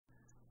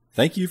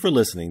Thank you for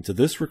listening to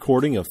this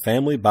recording of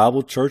Family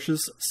Bible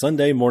Church's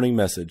Sunday morning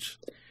message.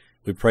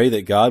 We pray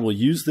that God will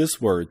use this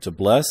word to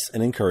bless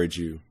and encourage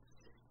you.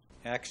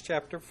 Acts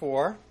chapter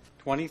 4,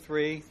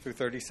 23 through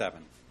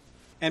 37.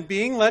 And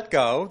being let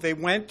go, they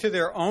went to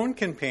their own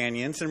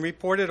companions and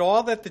reported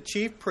all that the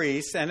chief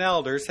priests and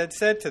elders had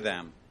said to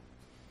them.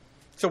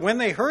 So when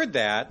they heard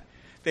that,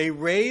 they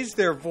raised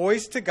their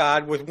voice to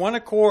God with one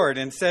accord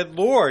and said,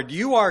 Lord,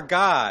 you are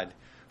God,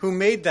 who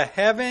made the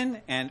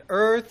heaven and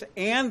earth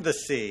and the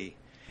sea,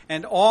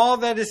 and all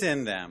that is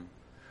in them,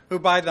 who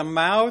by the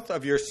mouth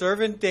of your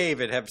servant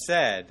David have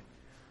said,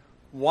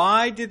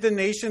 Why did the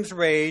nations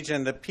rage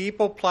and the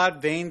people plot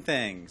vain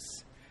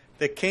things?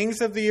 The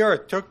kings of the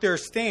earth took their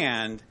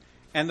stand,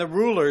 and the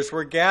rulers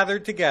were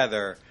gathered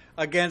together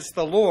against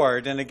the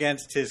Lord and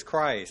against his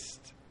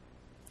Christ.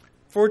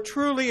 For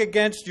truly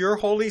against your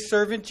holy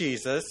servant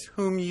Jesus,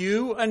 whom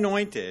you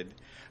anointed,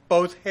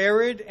 both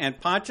Herod and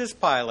Pontius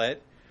Pilate,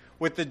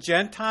 with the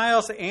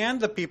Gentiles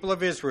and the people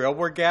of Israel,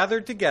 were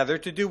gathered together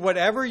to do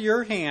whatever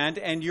your hand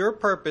and your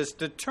purpose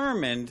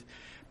determined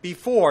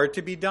before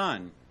to be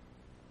done.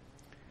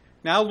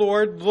 Now,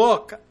 Lord,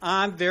 look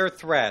on their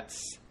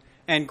threats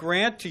and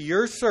grant to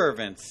your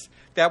servants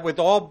that with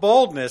all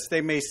boldness they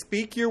may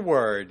speak your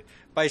word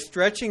by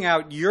stretching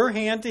out your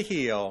hand to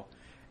heal,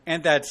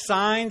 and that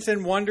signs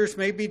and wonders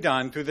may be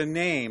done through the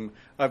name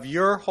of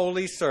your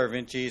holy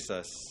servant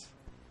Jesus.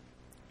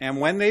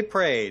 And when they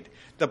prayed,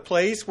 the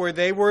place where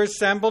they were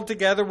assembled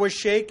together was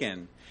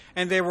shaken,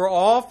 and they were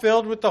all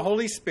filled with the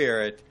Holy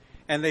Spirit,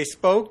 and they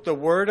spoke the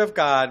word of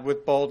God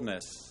with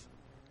boldness.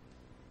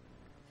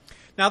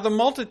 Now the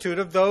multitude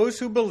of those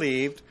who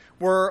believed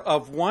were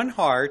of one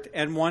heart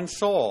and one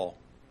soul.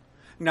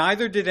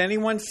 Neither did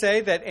anyone say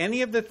that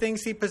any of the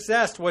things he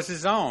possessed was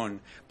his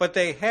own, but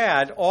they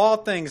had all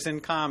things in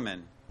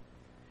common.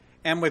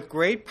 And with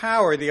great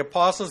power the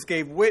apostles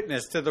gave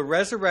witness to the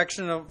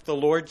resurrection of the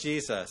Lord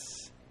Jesus.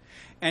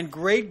 And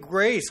great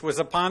grace was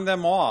upon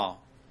them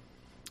all.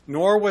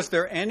 Nor was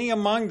there any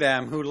among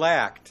them who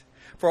lacked,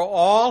 for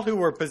all who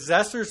were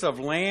possessors of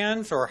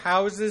lands or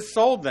houses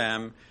sold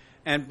them,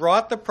 and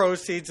brought the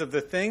proceeds of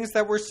the things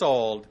that were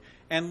sold,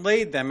 and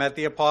laid them at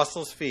the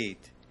apostles'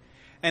 feet.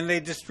 And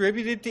they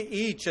distributed to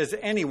each as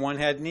anyone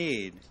had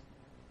need.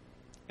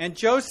 And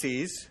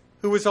Joses,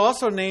 who was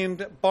also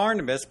named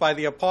Barnabas by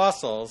the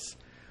apostles,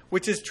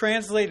 which is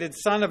translated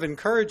son of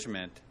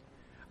encouragement,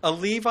 a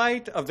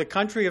Levite of the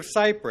country of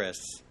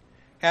Cyprus,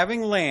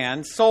 having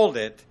land, sold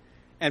it,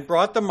 and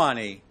brought the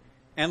money,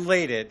 and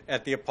laid it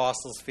at the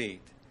apostles'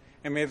 feet.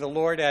 And may the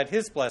Lord add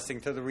his blessing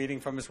to the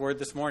reading from his word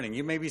this morning.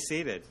 You may be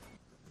seated.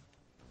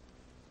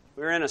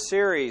 We're in a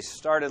series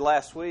started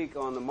last week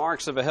on the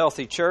marks of a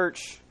healthy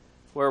church,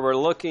 where we're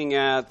looking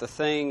at the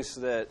things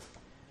that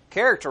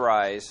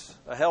characterize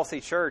a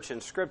healthy church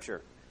in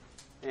Scripture.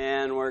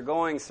 And we're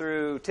going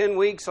through 10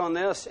 weeks on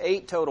this,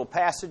 8 total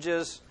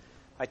passages.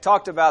 I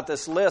talked about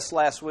this list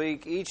last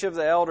week. Each of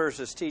the elders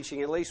is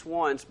teaching at least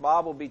once.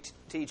 Bob will be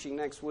teaching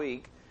next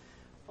week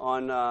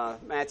on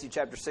Matthew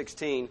chapter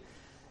 16.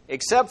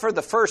 Except for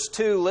the first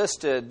 2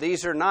 listed,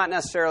 these are not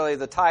necessarily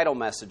the title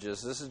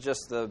messages. This is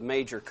just the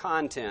major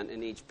content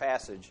in each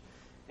passage.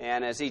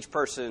 And as each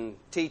person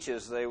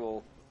teaches, they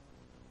will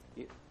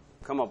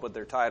come up with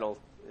their title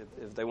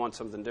if they want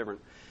something different.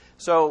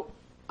 So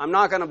I'm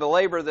not going to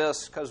belabor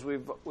this because we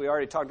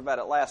already talked about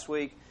it last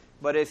week.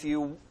 But if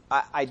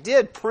I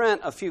did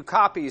print a few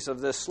copies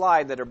of this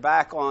slide that are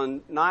back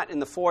on, not in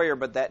the foyer,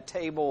 but that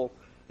table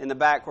in the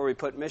back where we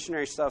put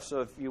missionary stuff. So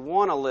if you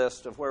want a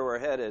list of where we're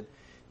headed,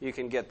 you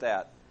can get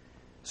that.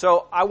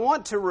 So I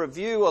want to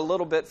review a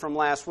little bit from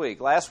last week.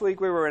 Last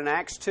week we were in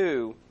Acts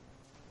 2,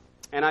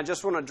 and I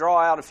just want to draw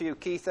out a few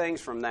key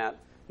things from that.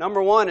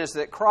 Number 1 is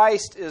that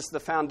Christ is the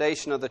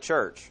foundation of the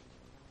church.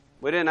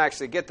 We didn't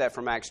actually get that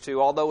from Acts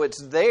 2, although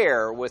it's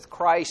there with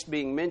Christ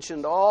being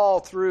mentioned all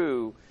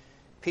through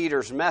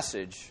Peter's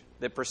message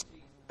that precedes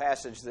the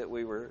passage that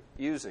we were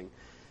using.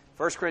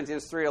 1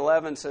 Corinthians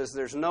 3:11 says,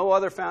 There's no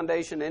other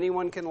foundation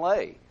anyone can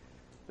lay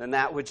than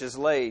that which is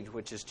laid,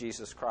 which is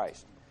Jesus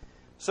Christ.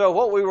 So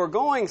what we were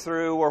going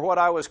through were what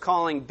I was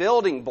calling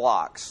building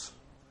blocks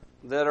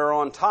that are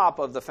on top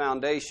of the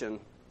foundation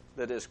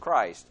that is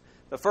Christ.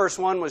 The first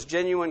one was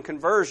genuine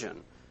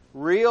conversion,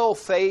 real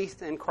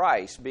faith in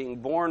Christ, being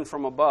born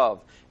from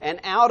above. And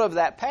out of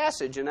that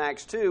passage in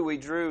Acts 2, we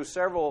drew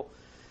several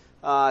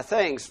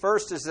things.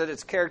 First is that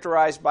it's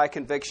characterized by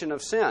conviction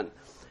of sin.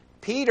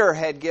 Peter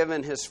had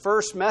given his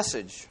first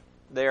message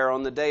there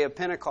on the day of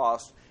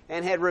Pentecost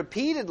and had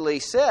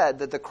repeatedly said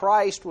that the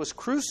Christ was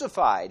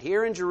crucified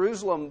here in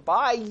Jerusalem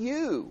by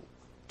you,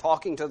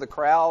 talking to the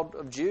crowd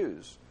of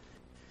Jews.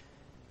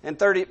 And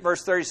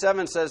verse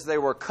 37 says they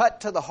were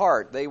cut to the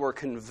heart. They were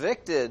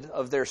convicted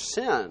of their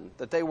sin,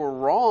 that they were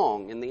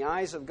wrong in the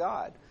eyes of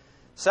God.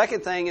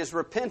 Second thing is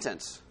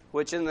repentance,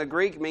 which in the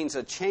Greek means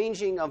a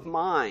changing of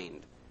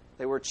mind.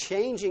 They were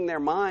changing their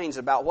minds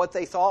about what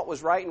they thought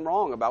was right and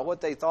wrong, about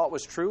what they thought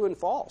was true and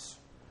false.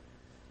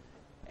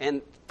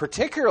 And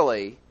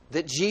particularly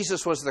that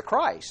Jesus was the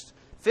Christ.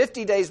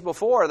 50 days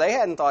before, they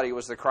hadn't thought he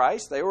was the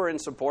Christ. They were in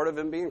support of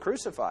him being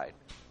crucified.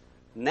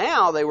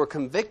 Now they were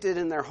convicted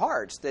in their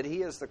hearts that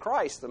he is the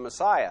Christ, the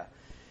Messiah.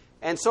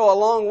 And so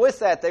along with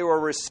that, they were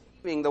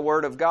receiving the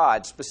Word of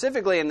God.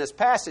 Specifically in this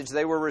passage,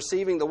 they were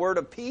receiving the Word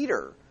of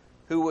Peter,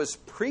 who was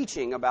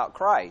preaching about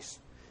Christ.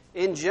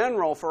 In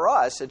general, for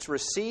us, it's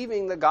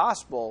receiving the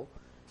gospel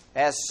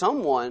as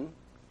someone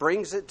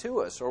brings it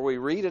to us, or we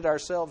read it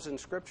ourselves in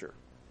Scripture.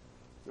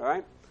 All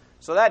right?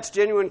 So that's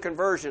genuine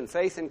conversion,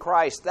 faith in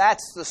Christ.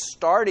 That's the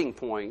starting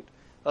point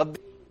of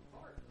being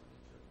part of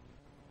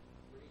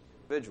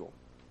the individual.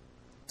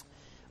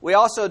 We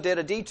also did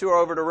a detour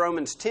over to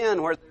Romans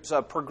 10 where there's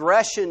a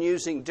progression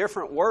using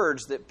different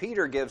words that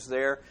Peter gives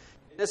there.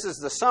 This is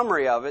the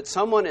summary of it.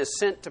 Someone is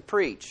sent to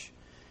preach.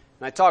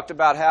 And I talked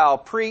about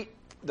how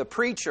the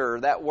preacher,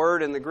 that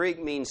word in the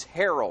Greek means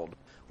herald,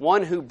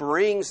 one who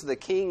brings the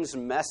king's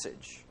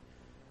message,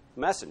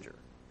 messenger.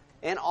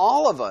 And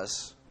all of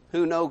us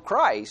who know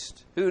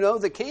Christ, who know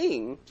the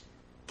King,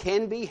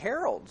 can be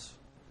heralds.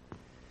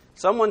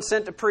 Someone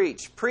sent to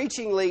preach.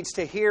 Preaching leads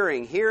to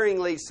hearing. Hearing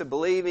leads to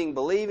believing.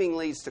 Believing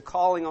leads to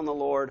calling on the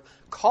Lord.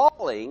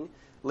 Calling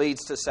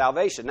leads to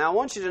salvation. Now, I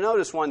want you to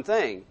notice one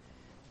thing.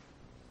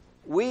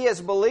 We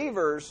as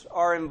believers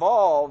are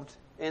involved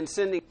in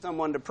sending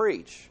someone to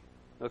preach.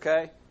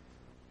 Okay?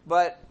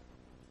 But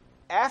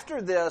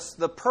after this,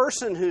 the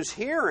person who's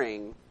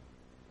hearing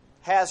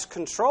has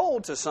control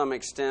to some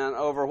extent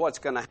over what's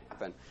going to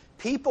happen.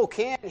 People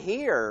can't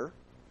hear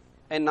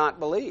and not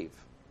believe.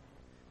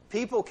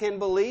 People can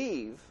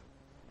believe.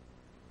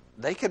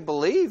 They could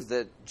believe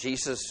that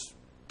Jesus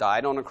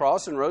died on the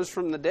cross and rose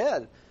from the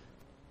dead.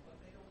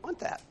 But they don't want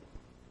that.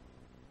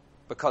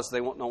 Because they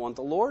don't want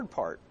the Lord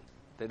part.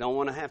 They don't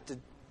want to have to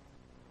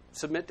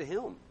submit to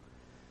Him.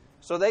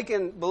 So they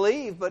can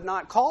believe but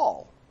not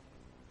call.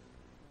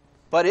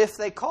 But if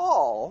they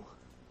call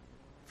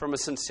from a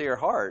sincere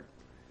heart,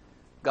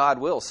 God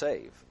will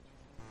save.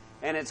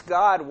 And it's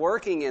God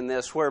working in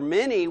this where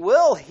many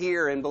will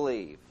hear and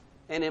believe.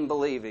 And in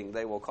believing,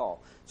 they will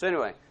call. So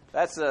anyway,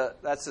 that's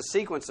the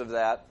sequence of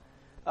that.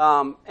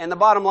 And the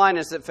bottom line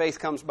is that faith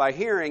comes by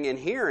hearing, and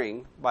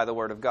hearing by the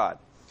Word of God.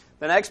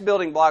 The next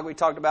building block we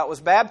talked about was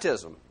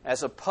baptism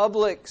as a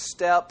public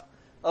step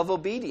of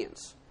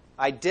obedience,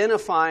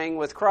 identifying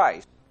with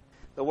Christ.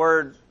 The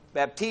word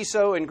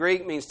baptizo in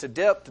Greek means to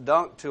dip, to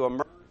dunk, to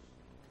immerse,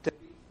 to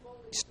be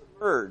fully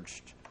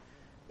submerged.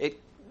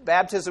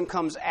 Baptism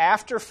comes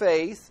after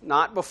faith,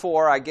 not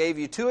before. I gave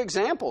you 2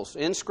 examples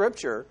in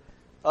Scripture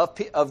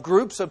of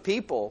groups of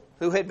people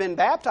who had been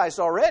baptized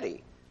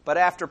already, but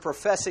after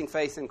professing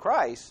faith in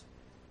Christ,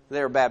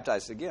 they were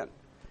baptized again.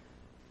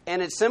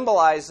 And it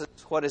symbolizes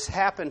what has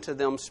happened to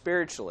them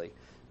spiritually.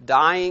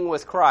 Dying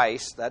with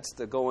Christ, that's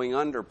the going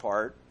under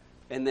part,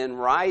 and then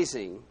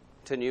rising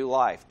to new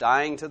life.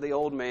 Dying to the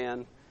old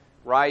man,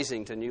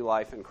 rising to new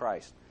life in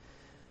Christ.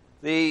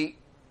 The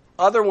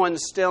other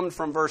ones stemmed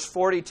from verse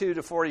 42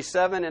 to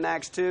 47 in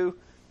Acts 2.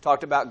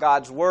 Talked about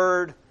God's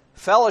Word.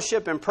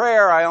 Fellowship and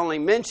prayer I only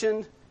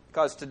mentioned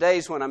because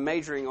today's when I'm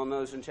majoring on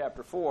those in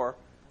chapter 4.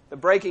 The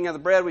breaking of the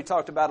bread we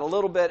talked about a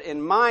little bit.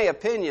 In my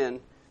opinion,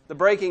 the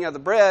breaking of the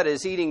bread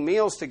is eating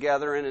meals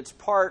together and it's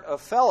part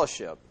of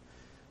fellowship.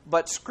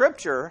 But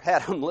Scripture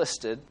had them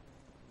listed,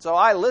 so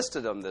I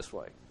listed them this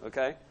way.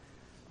 Okay?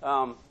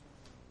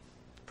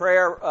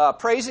 Prayer,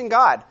 praising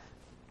God.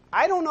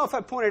 I don't know if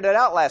I pointed it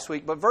out last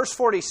week, but verse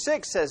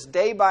 46 says,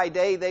 day by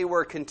day they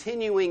were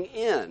continuing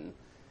in,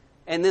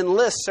 and then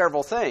lists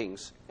several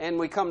things. And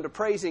we come to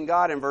praising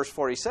God in verse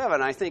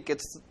 47. I think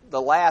it's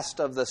the last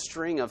of the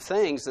string of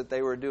things that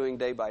they were doing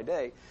day by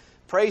day.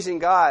 Praising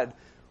God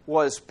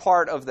was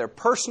part of their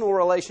personal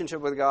relationship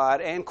with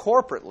God and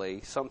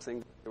corporately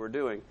something they were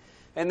doing.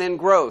 And then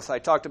growth. I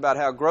talked about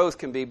how growth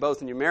can be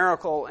both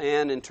numerical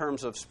and in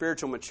terms of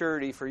spiritual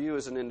maturity for you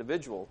as an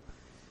individual.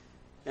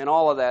 And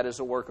all of that is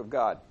a work of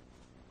God.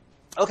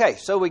 Okay,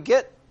 so we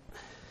get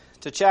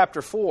to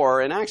chapter 4,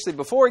 and actually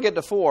before we get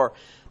to 4,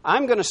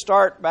 I'm going to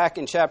start back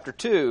in chapter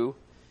 2,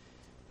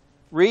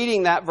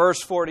 reading that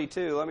verse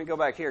 42. Let me go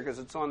back here because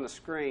it's on the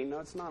screen. No,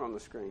 it's not on the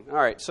screen. All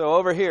right, so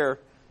over here,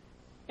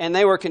 and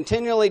they were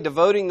continually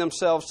devoting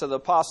themselves to the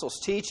apostles'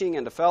 teaching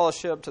and to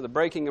fellowship, to the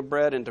breaking of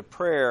bread and to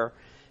prayer.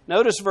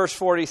 Notice verse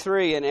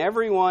 43, and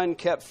everyone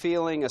kept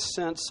feeling a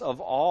sense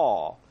of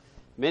awe.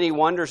 Many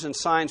wonders and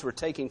signs were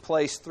taking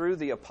place through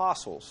the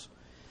apostles.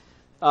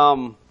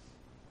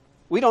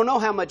 We don't know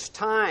how much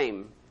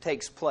time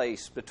takes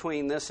place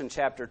between this and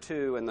chapter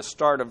 2 and the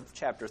start of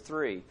chapter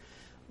 3.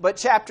 But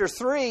chapter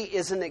 3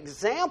 is an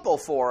example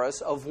for us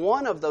of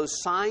one of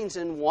those signs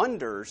and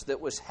wonders that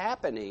was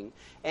happening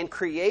and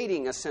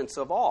creating a sense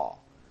of awe.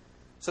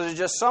 So to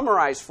just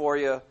summarize for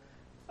you,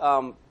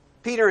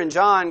 Peter and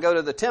John go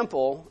to the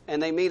temple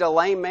and they meet a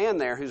lame man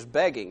there who's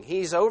begging.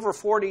 He's over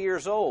 40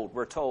 years old,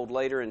 we're told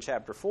later in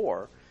chapter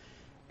 4.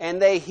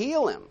 And they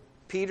heal him.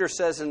 Peter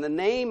says, in the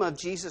name of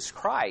Jesus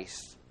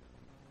Christ,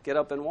 get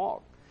up and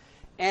walk.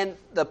 And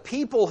the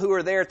people who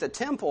are there at the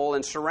temple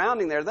and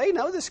surrounding there, they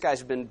know this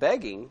guy's been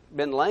begging,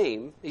 been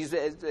lame.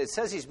 It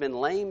says he's been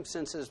lame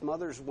since his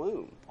mother's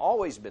womb,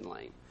 always been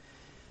lame.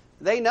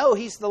 They know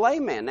he's the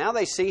lame man. Now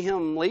they see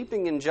him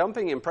leaping and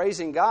jumping and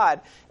praising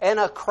God, and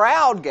a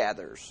crowd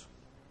gathers.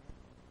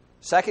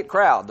 Second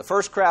crowd. The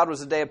first crowd was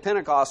the day of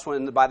Pentecost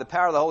when, by the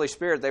power of the Holy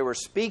Spirit, they were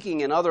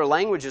speaking in other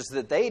languages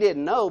that they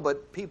didn't know,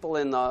 but people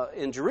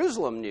in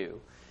Jerusalem knew.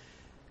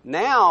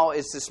 Now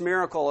it's this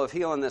miracle of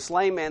healing this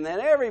lame man that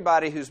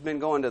everybody who's been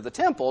going to the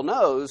temple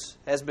knows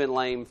has been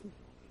lame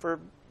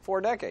for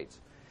 4 decades.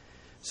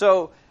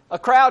 So a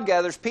crowd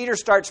gathers. Peter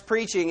starts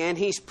preaching, and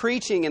he's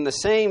preaching in the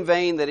same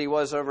vein that he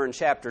was over in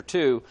chapter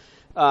 2.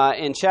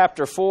 In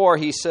chapter 4,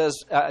 he says,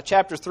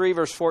 chapter 3,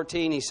 verse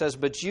 14, he says,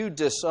 "But you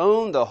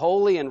disown the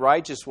holy and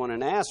righteous one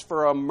and ask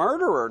for a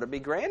murderer to be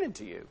granted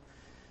to you."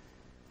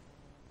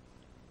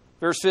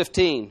 Verse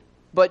 15,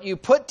 "But you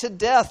put to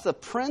death the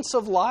Prince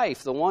of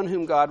Life, the one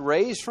whom God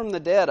raised from the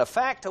dead, a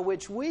fact to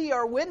which we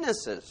are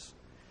witnesses."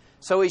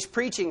 So he's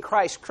preaching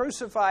Christ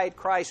crucified,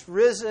 Christ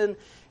risen,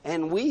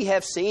 and we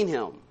have seen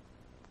him.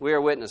 We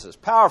are witnesses.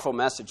 Powerful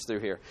message through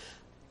here.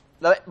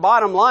 The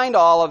bottom line to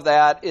all of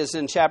that is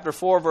in chapter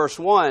 4, verse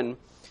 1,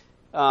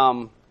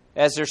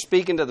 as they're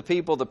speaking to the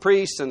people, the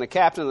priests and the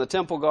captain of the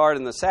temple guard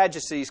and the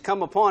Sadducees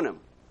come upon him.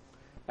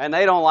 And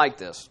they don't like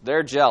this.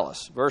 They're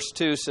jealous. Verse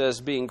 2 says,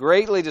 "Being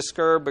greatly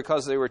disturbed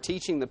because they were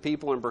teaching the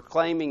people and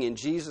proclaiming in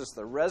Jesus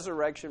the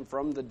resurrection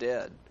from the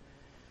dead."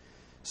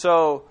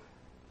 So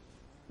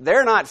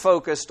they're not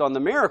focused on the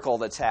miracle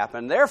that's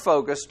happened. They're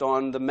focused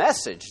on the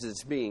message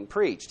that's being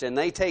preached. And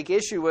they take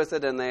issue with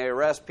it, and they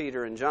arrest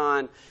Peter and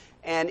John.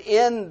 And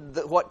in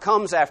what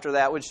comes after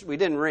that, which we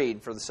didn't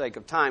read for the sake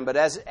of time, but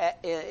as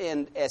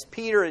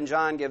Peter and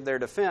John give their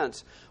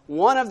defense,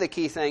 one of the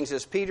key things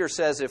is Peter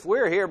says, if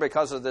we're here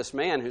because of this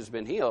man who's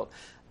been healed,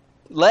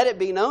 let it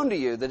be known to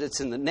you that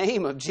it's in the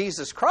name of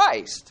Jesus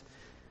Christ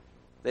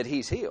that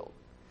he's healed.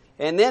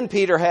 And then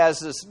Peter has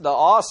the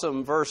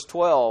awesome verse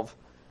 12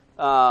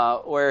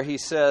 where he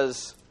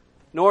says,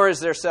 "Nor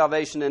is there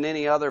salvation in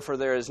any other, for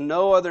there is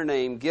no other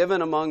name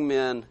given among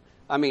men,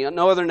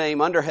 no other name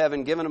under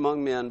heaven given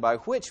among men by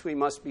which we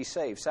must be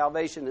saved."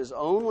 Salvation is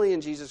only in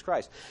Jesus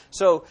Christ.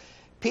 So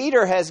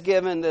Peter has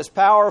given this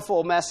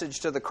powerful message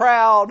to the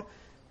crowd,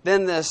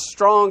 then this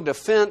strong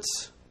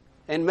defense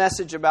and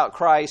message about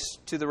Christ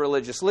to the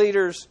religious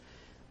leaders.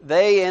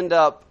 They end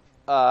up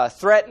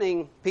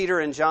threatening Peter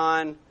and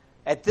John.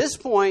 At this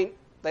point,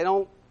 they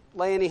don't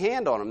lay any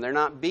hand on them. They're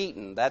not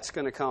beaten. That's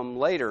going to come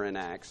later in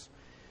Acts.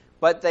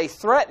 But they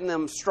threaten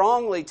them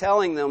strongly,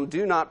 telling them,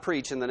 do not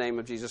preach in the name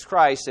of Jesus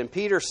Christ. And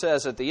Peter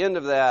says at the end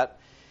of that,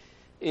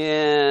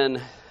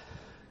 in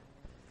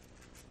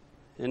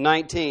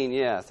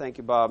 19, thank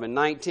you, Bob. In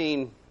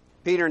 19,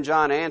 Peter and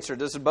John answered,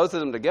 this is both of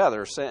them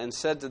together, and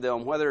said to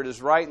them, "Whether it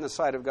is right in the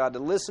sight of God to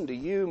listen to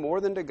you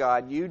more than to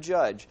God, you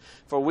judge.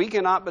 For we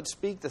cannot but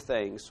speak the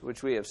things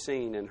which we have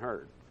seen and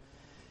heard."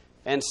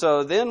 And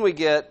so then we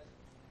get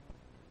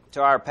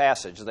to our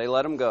passage. They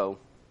let them go.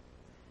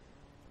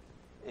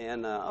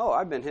 And,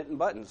 I've been hitting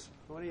buttons.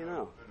 What do you know?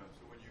 No,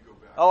 so when you go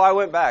back. Oh, I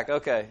went back.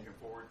 Okay.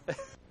 Forward,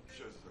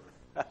 shows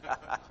the...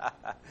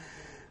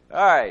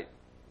 All right.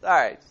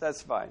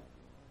 That's fine.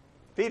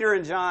 Peter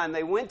and John,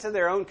 they went to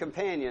their own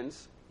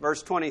companions,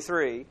 verse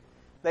 23.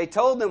 They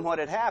told them what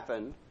had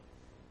happened,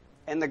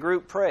 and the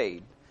group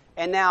prayed.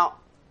 And now,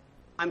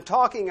 I'm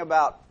talking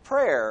about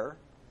prayer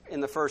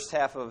in the first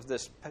half of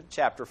this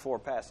chapter 4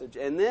 passage,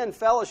 and then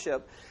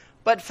fellowship.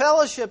 But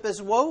fellowship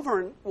is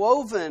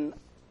woven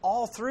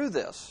all through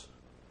this.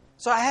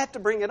 So I had to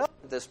bring it up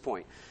at this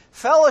point.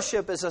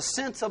 Fellowship is a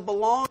sense of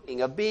belonging,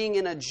 of being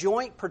in a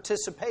joint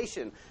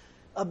participation,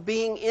 of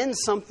being in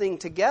something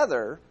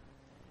together.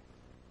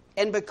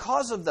 And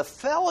because of the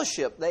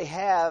fellowship they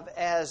have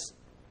as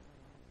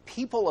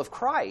people of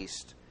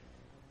Christ,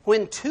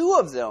 when two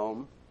of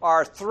them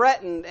are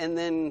threatened and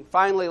then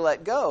finally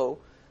let go,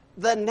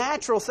 the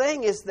natural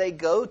thing is they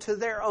go to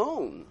their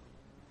own.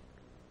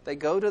 They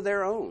go to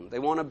their own. They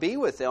want to be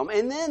with them,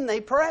 and then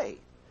they pray.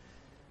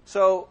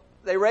 So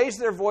they raise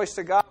their voice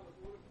to God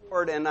with one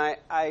accord, and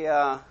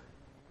I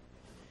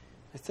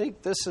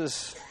think this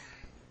is,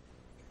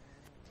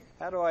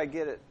 how do I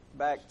get it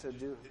back to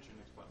do? Hit your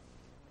next button.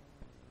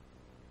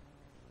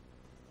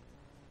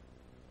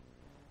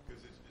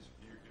 Because you're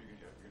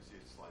going to see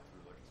it slide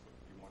through like it's what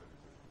you want it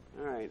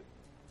to do. All right.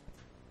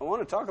 I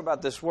want to talk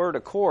about this word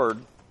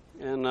accord,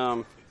 and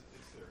It's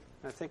there.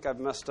 I think I've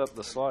messed up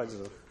the slides.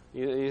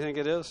 You think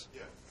it is?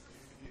 Yeah,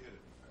 you hit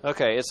it.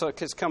 Okay,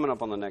 it's coming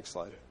up on the next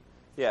slide.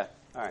 Yeah,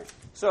 all right.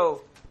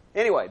 So,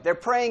 anyway, they're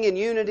praying in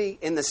unity,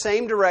 in the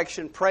same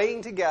direction,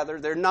 praying together.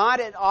 They're not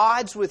at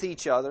odds with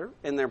each other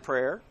in their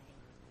prayer.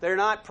 They're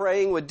not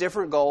praying with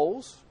different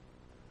goals.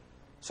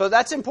 So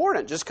that's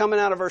important. Just coming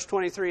out of verse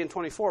 23 and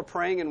 24,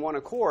 praying in one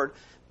accord.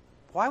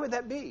 Why would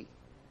that be?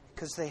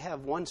 Because they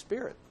have one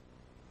Spirit.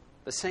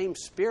 The same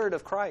Spirit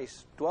of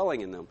Christ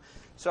dwelling in them.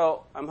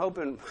 So, I'm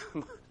hoping...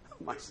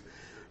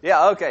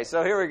 Yeah, okay,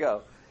 so here we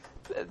go.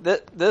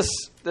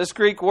 This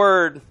Greek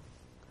word,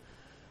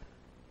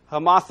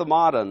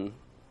 Homothemadon.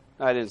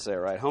 I didn't say it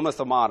right.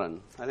 Homothemadon.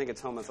 I think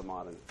it's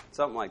homothemadon.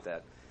 Something like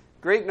that.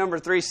 Greek number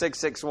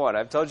 3661.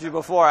 I've told you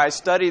before, I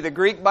study the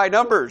Greek by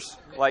numbers,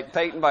 like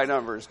Peyton by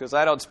numbers, because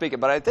I don't speak it.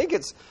 But I think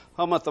it's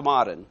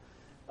homothemadon.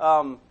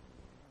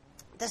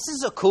 This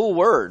is a cool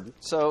word,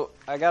 so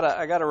I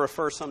gotta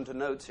refer some to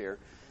notes here.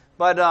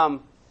 But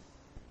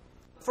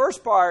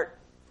first part,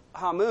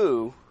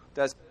 hamu,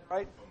 that's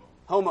right?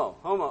 Homo.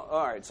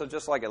 All right, so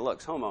just like it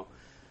looks, homo.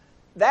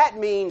 That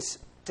means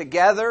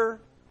together,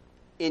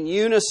 in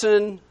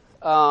unison,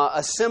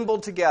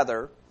 assembled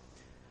together.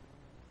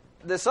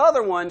 This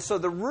other one, so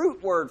the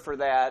root word for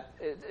that,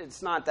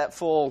 it's not that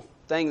full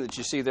thing that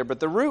you see there, but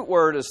the root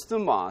word is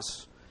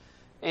thumos,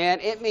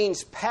 and it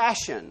means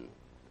passion,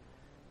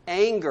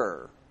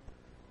 anger.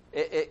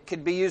 It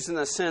could be used in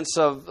the sense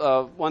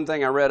of one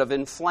thing I read of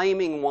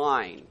inflaming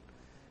wine,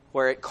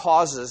 where it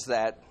causes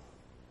that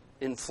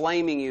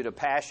inflaming you to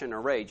passion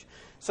or rage.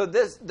 So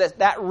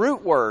that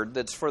root word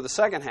that's for the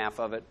second half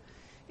of it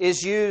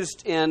is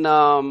used in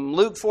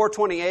Luke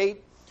 4:28,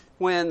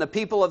 when the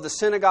people of the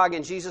synagogue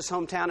in Jesus'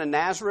 hometown in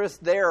Nazareth,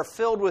 they are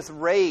filled with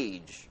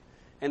rage.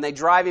 And they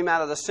drive him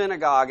out of the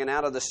synagogue and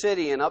out of the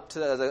city and up to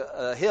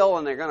the hill,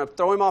 and they're going to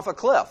throw him off a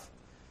cliff.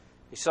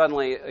 He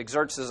suddenly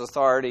exerts his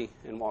authority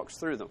and walks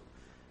through them.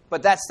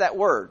 But that's that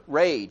word,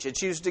 rage.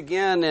 It's used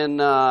again in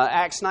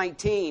Acts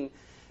 19.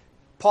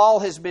 Paul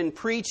has been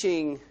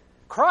preaching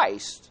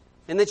Christ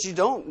and that you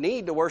don't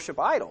need to worship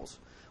idols.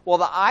 Well,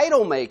 the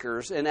idol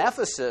makers in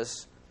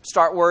Ephesus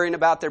start worrying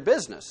about their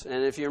business.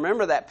 And if you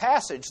remember that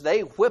passage, they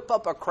whip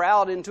up a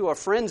crowd into a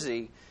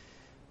frenzy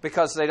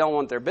because they don't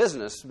want their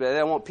business. They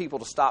don't want people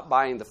to stop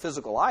buying the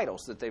physical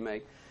idols that they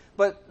make.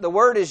 But the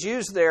word is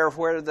used there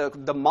where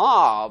the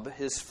mob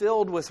is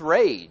filled with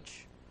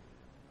rage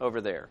over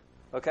there.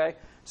 Okay?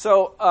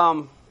 So,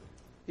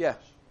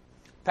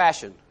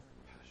 passion.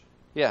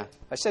 Yeah,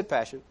 I said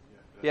passion.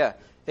 Yeah.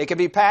 It could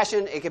be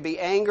passion. It could be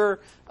anger.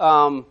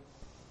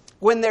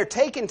 When they're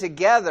taken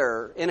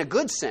together in a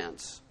good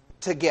sense,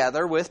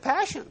 together with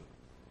passion,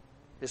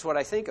 is what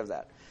I think of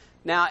that.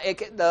 Now,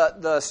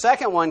 the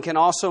second one can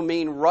also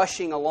mean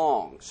rushing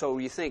along. So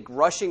you think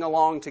rushing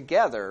along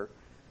together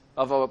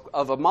of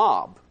a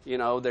mob. You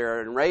know,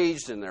 they're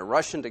enraged and they're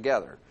rushing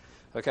together.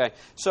 Okay,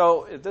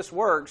 so if this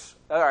works,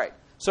 all right.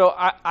 So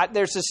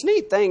there's this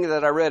neat thing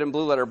that I read in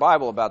Blue Letter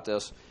Bible about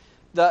this.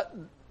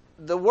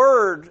 The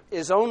word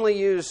is only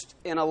used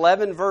in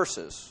 11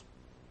 verses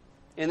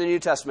in the New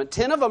Testament.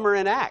 10 of them are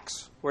in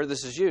Acts where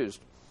this is used.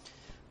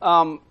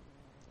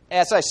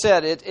 As I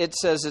said, it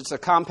says it's a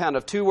compound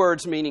of two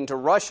words meaning to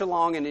rush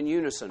along and in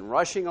unison.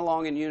 Rushing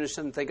along in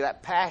unison, think of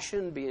that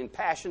passion, being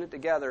passionate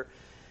together.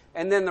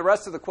 And then the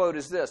rest of the quote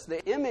is this: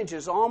 the image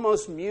is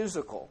almost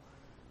musical.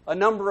 A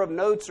number of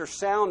notes are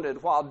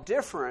sounded while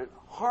different,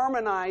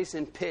 harmonize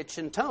in pitch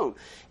and tone.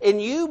 In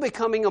you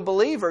becoming a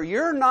believer,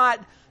 you're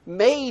not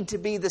made to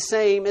be the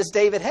same as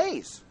David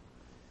Hayes.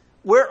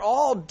 We're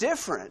all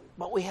different,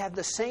 but we have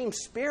the same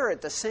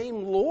Spirit, the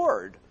same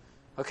Lord.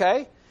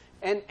 Okay?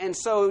 And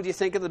so you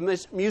think of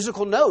the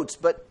musical notes,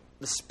 but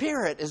the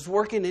Spirit is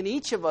working in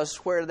each of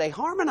us where they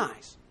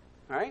harmonize.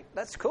 All right?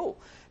 That's cool.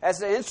 As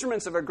the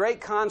instruments of a great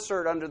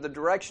concert under the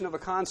direction of a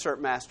concert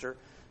master,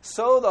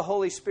 so the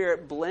Holy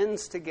Spirit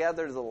blends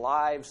together the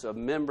lives of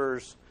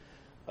members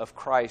of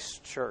Christ's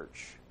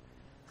church.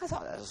 I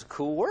thought that was a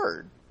cool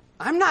word.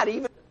 I'm not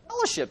even in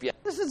fellowship yet.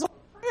 This is a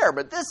prayer,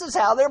 but this is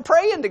how they're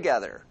praying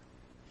together.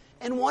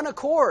 In one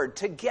accord,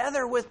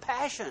 together with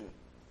passion.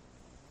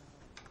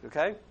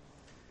 Okay?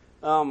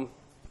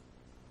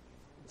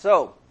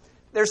 So,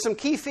 there's some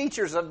key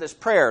features of this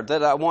prayer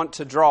that I want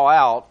to draw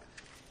out.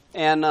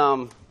 And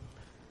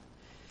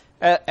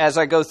as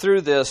I go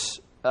through this,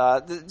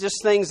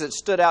 just things that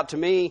stood out to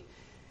me.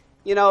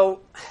 You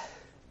know,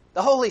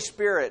 the Holy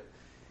Spirit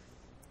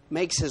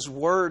makes His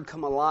Word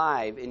come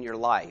alive in your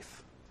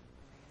life.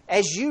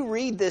 As you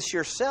read this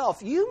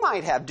yourself, you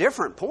might have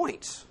different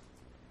points.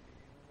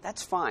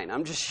 That's fine.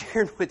 I'm just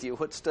sharing with you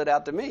what stood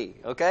out to me,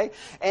 okay?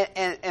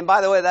 And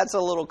by the way, that's a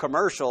little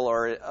commercial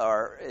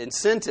or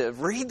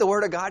incentive. Read the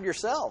Word of God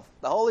yourself.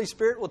 The Holy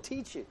Spirit will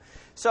teach you.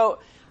 So,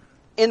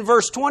 in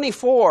verse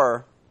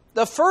 24,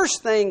 the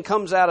first thing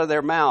comes out of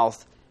their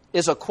mouth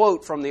is a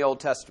quote from the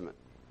Old Testament.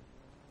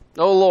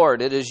 "O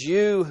Lord, it is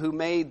you who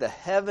made the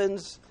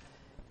heavens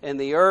and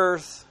the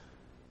earth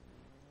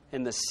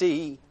and the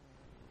sea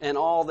and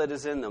all that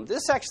is in them."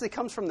 This actually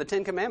comes from the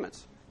Ten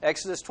Commandments.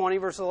 Exodus 20,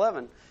 verse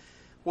 11.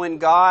 When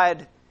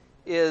God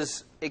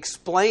is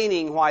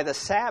explaining why the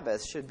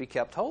Sabbath should be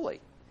kept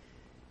holy.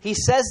 He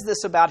says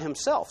this about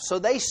Himself. So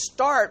they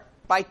start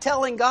by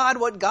telling God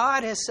what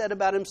God has said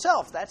about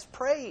Himself. That's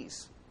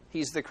praise.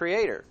 He's the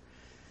Creator.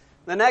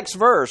 The next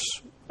verse,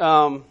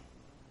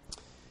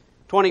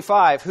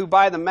 25, "Who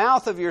by the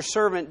mouth of your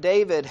servant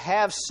David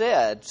have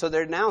said," so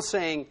they're now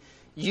saying,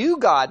 you,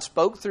 God,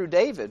 spoke through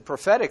David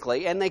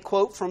prophetically, and they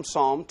quote from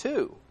Psalm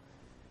 2.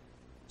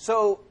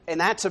 So, and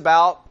that's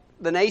about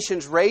the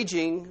nations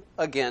raging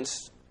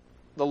against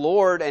the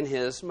Lord and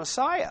His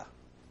Messiah.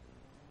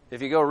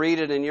 If you go read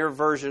it in your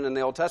version in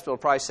the Old Testament,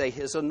 it'll probably say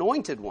His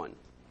anointed one.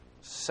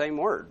 Same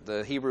word,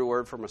 the Hebrew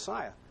word for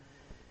Messiah.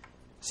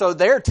 So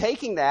they're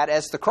taking that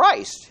as the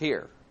Christ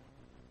here,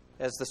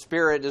 as the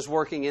Spirit is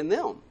working in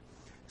them.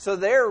 So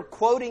they're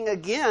quoting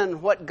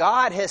again what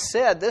God has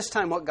said, this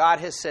time what God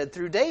has said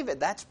through David.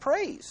 That's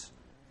praise.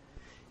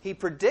 He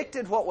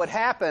predicted what would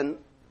happen.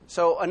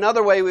 So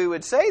another way we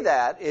would say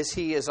that is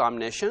he is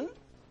omniscient.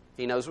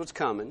 He knows what's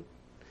coming.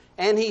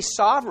 And he's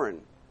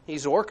sovereign.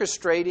 He's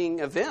orchestrating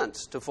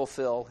events to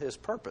fulfill his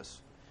purpose.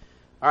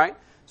 All right?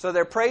 So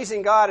they're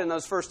praising God in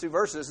those first two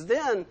verses.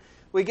 Then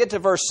we get to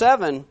verse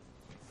 7,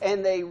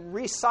 and they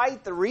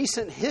recite the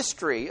recent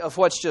history of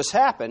what's just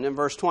happened in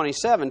verse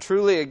 27.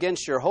 Truly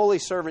against your holy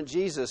servant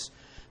Jesus,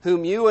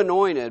 whom you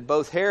anointed,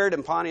 both Herod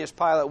and Pontius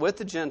Pilate with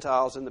the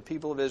Gentiles and the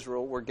people of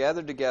Israel were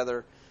gathered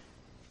together.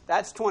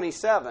 That's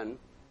 27.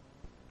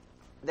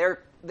 They're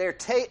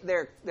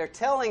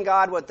telling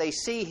God what they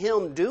see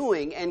him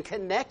doing and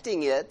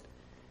connecting it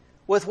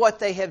with what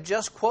they have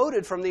just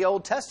quoted from the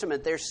Old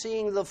Testament. They're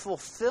seeing the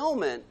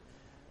fulfillment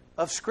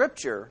of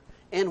Scripture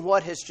in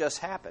what has just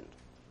happened.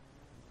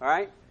 All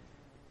right?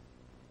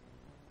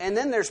 And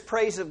then there's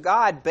praise of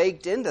God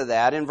baked into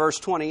that. In verse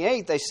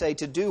 28, they say,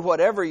 to do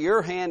whatever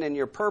your hand and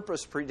your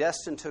purpose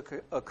predestined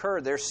to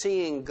occur. They're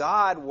seeing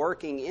God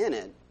working in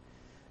it.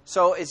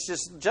 So it's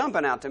just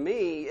jumping out to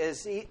me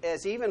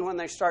as even when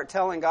they start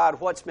telling God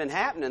what's been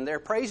happening, they're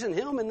praising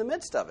him in the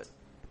midst of it.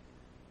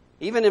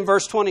 Even in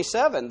verse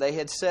 27, they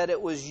had said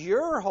it was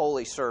your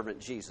holy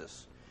servant,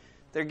 Jesus.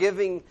 They're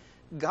giving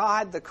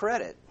God the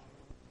credit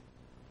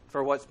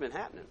for what's been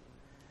happening.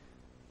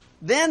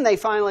 Then they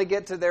finally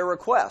get to their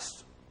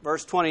request,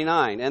 verse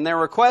 29. And their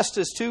request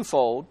is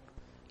twofold.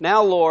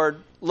 Now,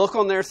 Lord, look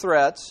on their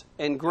threats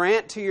and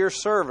grant to your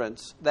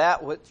servants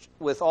that which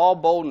with all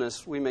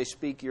boldness we may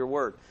speak your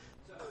word.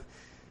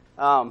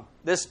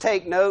 This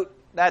take note,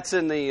 that's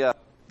in the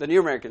New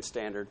American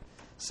Standard.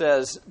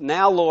 Says,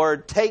 now,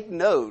 Lord, take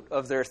note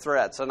of their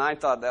threats. And I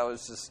thought that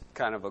was just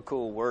kind of a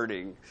cool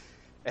wording,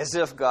 as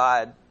if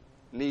God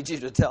needs you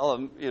to tell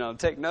them,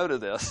 take note of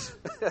this.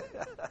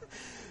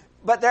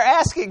 But they're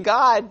asking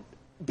God,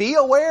 be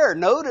aware,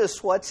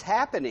 notice what's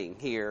happening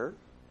here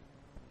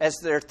as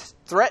they're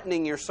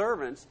threatening your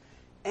servants,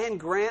 and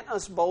grant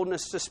us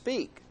boldness to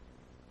speak.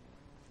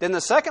 Then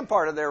the second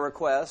part of their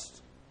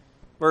request,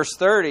 verse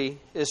 30,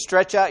 is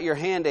stretch out your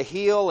hand to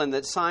heal, and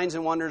that signs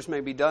and wonders may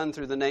be done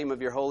through the name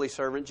of your holy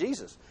servant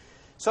Jesus.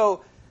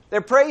 So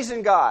they're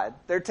praising God.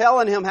 They're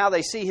telling him how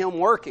they see him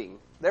working.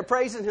 They're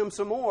praising him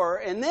some more,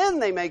 and then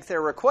they make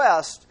their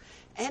request,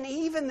 and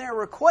even their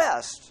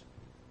request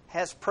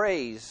has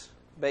praise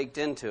baked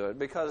into it,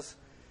 because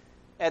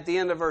at the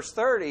end of verse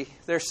 30,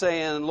 they're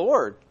saying,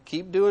 Lord,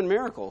 keep doing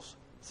miracles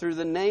through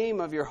the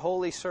name of your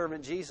holy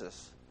servant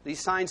Jesus. These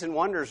signs and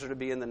wonders are to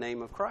be in the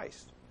name of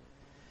Christ.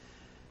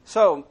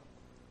 So,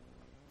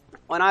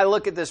 when I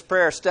look at this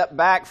prayer, step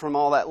back from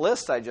all that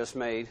list I just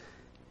made,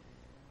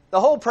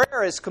 the whole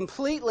prayer is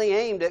completely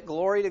aimed at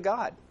glory to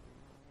God,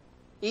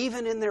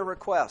 even in their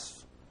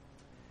requests.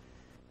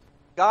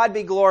 God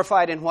be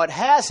glorified in what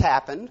has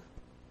happened.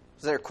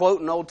 They're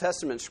quoting Old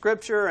Testament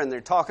Scripture, and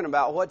they're talking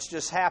about what's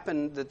just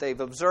happened that they've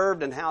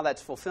observed and how that's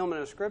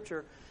fulfillment of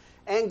Scripture.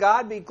 And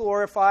God be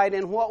glorified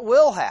in what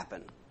will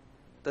happen,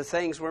 the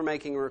things we're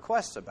making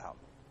requests about.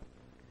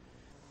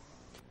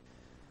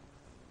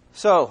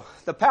 So,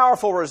 the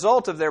powerful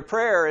result of their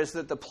prayer is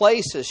that the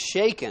place is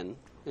shaken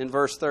in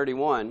verse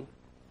 31.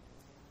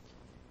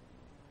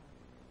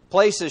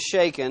 Place is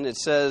shaken. It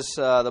says,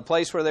 the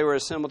place where they were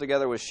assembled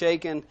together was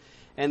shaken,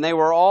 and they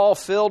were all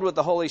filled with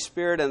the Holy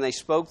Spirit, and they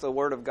spoke the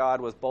word of God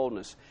with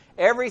boldness.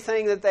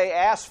 Everything that they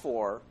asked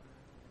for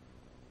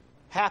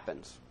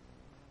happens.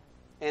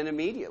 And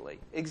immediately.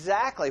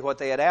 Exactly what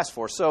they had asked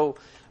for. So,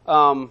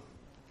 on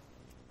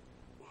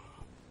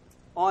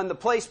the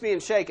place being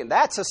shaken,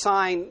 that's a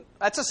sign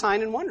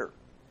and wonder.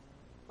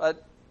 An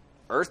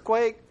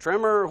earthquake,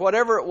 tremor,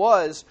 whatever it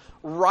was,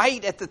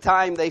 right at the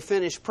time they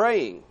finished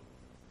praying.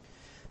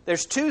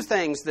 There's two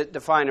things that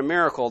define a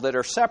miracle that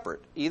are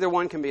separate. Either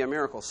one can be a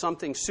miracle.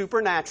 Something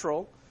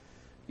supernatural.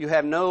 You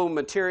have no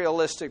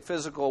materialistic,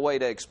 physical way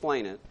to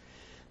explain it.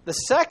 The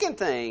second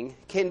thing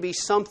can be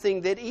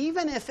something that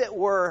even if it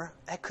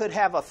could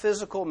have a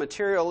physical,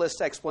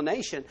 materialist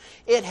explanation,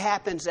 it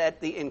happens at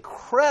the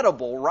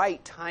incredible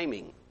right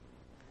timing.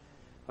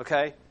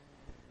 Okay?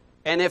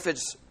 And if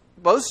it's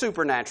both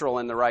supernatural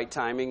and the right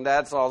timing,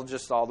 that's all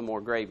the more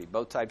gravy.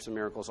 Both types of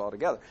miracles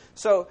altogether.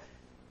 So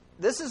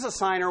this is a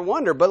sign or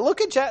wonder. But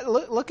look at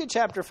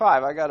chapter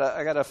 5. I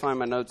gotta find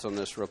my notes on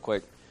this real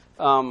quick.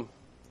 So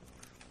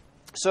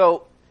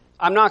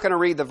I'm not going to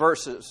read the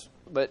verses,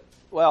 but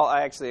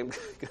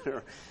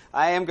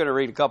I am going to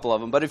read a couple of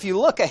them. But if you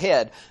look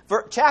ahead,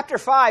 chapter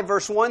 5,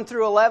 verse 1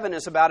 through 11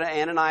 is about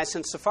Ananias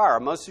and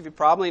Sapphira. Most of you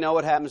probably know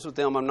what happens with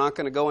them. I'm not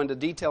going to go into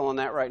detail on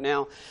that right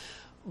now.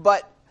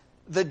 But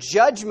the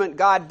judgment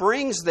God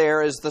brings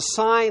there is the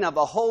sign of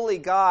a holy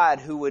God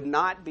who would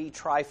not be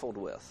trifled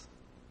with.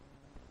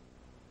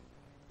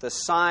 The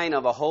sign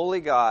of a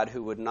holy God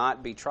who would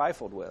not be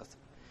trifled with.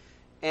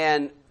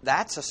 And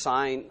that's a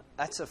sign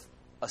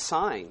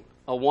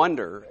a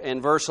wonder.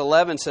 And verse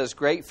 11 says,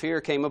 great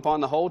fear came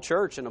upon the whole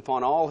church and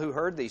upon all who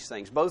heard these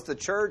things, both the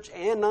church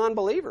and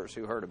non-believers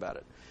who heard about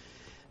it.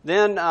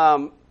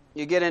 Then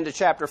you get into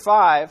chapter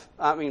 5,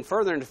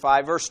 further into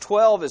 5, verse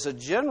 12 is a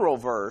general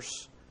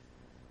verse.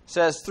 It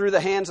says, through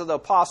the hands of the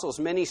apostles,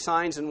 many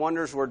signs and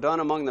wonders were done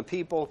among the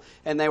people,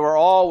 and they were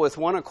all with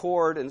one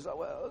accord. And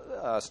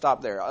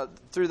stop there.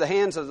 Through the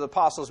hands of the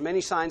apostles,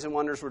 many signs and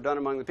wonders were done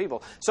among the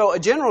people. So a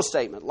general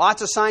statement,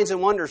 lots of signs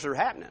and wonders are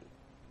happening.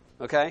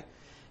 Okay?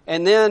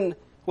 And then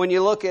when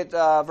you look at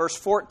verse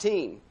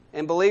 14,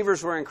 and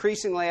believers were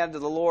increasingly added to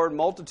the Lord,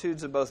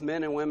 multitudes of both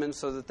men and women,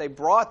 so that they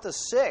brought the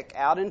sick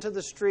out into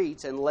the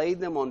streets and laid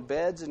them on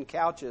beds and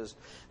couches,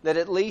 that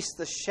at least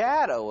the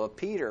shadow of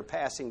Peter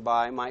passing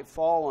by might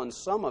fall on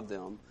some of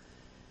them.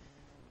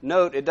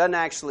 Note, it doesn't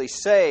actually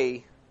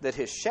say that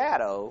his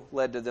shadow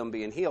led to them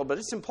being healed, but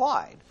it's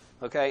implied.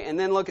 Okay, and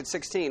then look at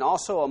 16.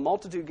 Also a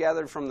multitude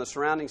gathered from the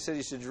surrounding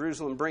cities to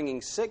Jerusalem,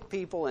 bringing sick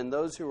people and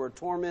those who were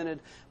tormented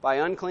by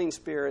unclean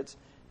spirits,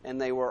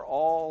 and they were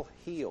all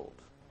healed.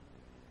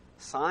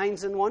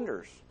 Signs and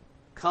wonders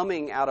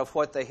coming out of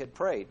what they had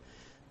prayed.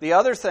 The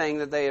other thing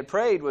that they had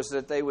prayed was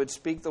that they would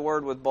speak the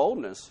word with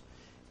boldness.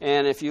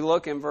 And if you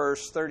look in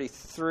verse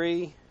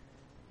 33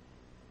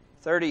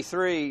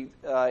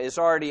 is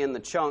already in the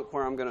chunk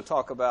where I'm going to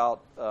talk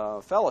about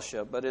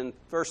fellowship. But in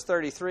verse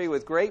 33,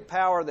 with great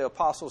power the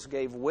apostles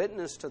gave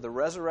witness to the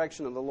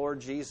resurrection of the Lord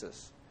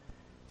Jesus,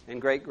 and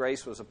great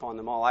grace was upon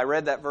them all. I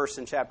read that verse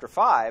in chapter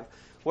 5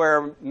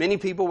 where many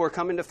people were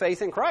coming to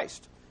faith in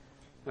Christ.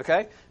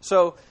 Okay?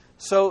 So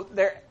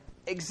they're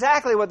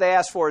exactly what they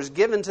asked for is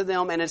given to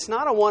them, and it's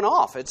not a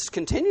one-off. It's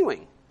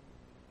continuing.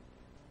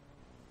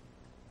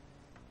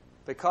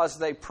 Because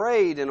they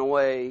prayed in a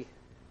way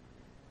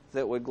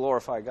that would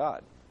glorify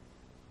God.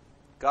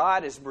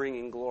 God is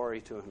bringing glory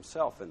to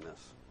himself in this.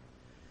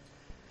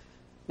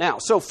 Now,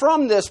 so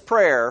from this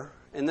prayer,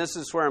 and this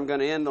is where I'm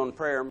going to end on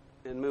prayer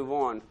and move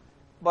on,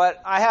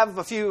 but I have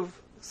a few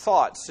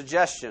thoughts,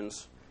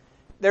 suggestions.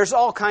 There's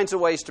all kinds of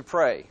ways to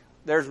pray.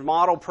 There's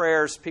model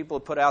prayers people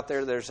have put out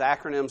there. There's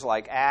acronyms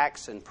like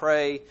ACTS and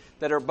PRAY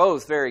that are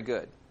both very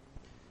good.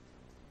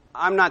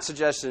 I'm not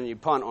suggesting you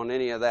punt on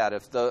any of that.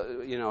 If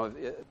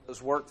it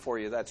does work for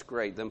you, that's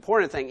great. The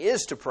important thing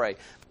is to pray.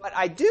 But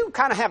I do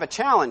kind of have a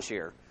challenge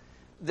here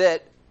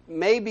that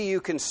maybe you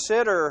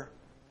consider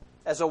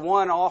as a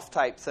one-off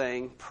type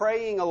thing,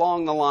 praying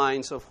along the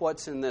lines of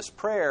what's in this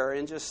prayer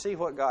and just see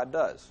what God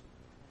does.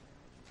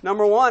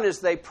 Number one is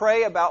they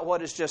pray about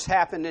what has just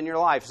happened in your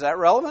life. Is that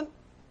relevant?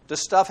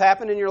 Does stuff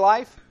happen in your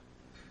life?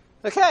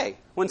 Okay,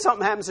 when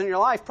something happens in your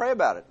life, pray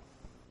about it.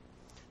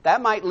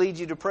 That might lead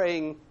you to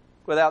praying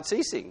without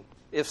ceasing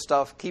if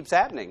stuff keeps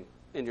happening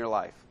in your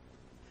life.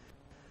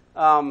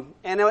 And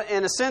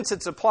in a sense,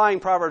 it's applying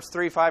Proverbs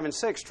 3, 5, and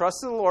 6.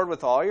 Trust in the Lord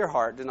with all your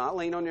heart. Do not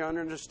lean on your own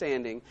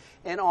understanding.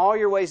 In all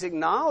your ways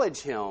acknowledge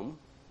Him.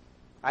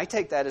 I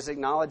take that as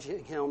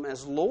acknowledging Him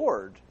as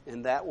Lord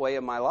in that way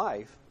of my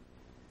life,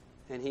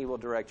 and He will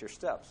direct your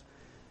steps.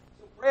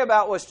 So pray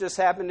about what's just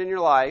happened in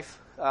your life.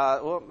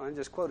 I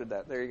just quoted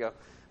that. There you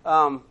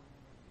go.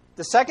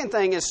 The second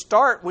thing is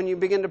when you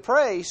begin to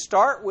pray,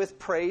 start with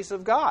praise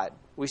of God.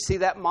 We see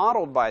that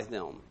modeled by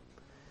them.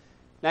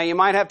 Now, you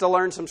might have to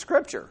learn some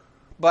scripture,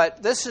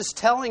 but this is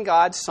telling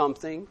God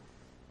something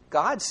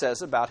God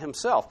says about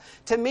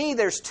Himself. To me,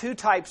 there's two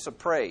types of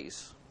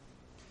praise,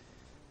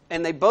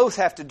 and they both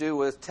have to do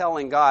with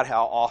telling God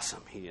how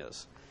awesome He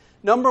is.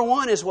 Number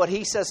one is what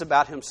He says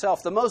about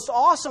Himself. The most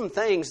awesome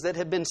things that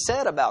have been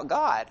said about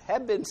God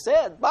have been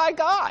said by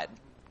God.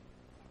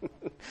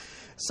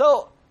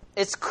 So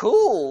it's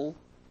cool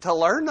to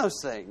learn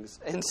those things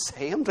and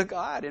say them to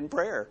God in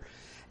prayer.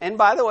 And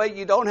by the way,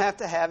 you don't have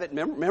to have it.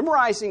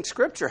 Memorizing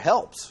Scripture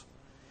helps.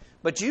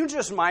 But you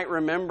just might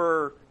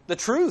remember the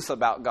truth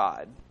about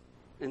God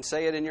and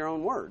say it in your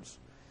own words.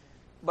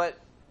 But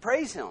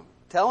praise Him.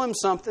 Tell Him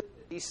something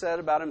that He said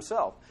about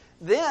Himself.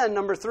 Then,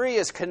 number 3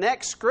 is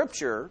connect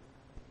Scripture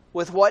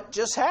with what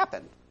just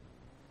happened.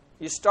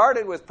 You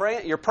started with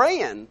praying. You're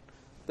praying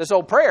this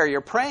old prayer. You're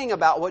praying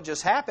about what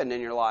just happened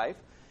in your life.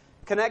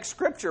 Connect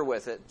Scripture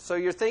with it. So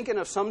you're thinking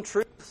of some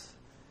truth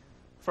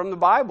from the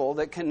Bible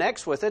that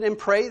connects with it and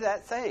pray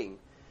that thing.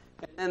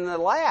 And the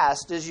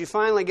last is you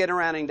finally get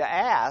around to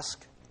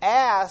ask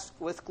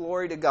with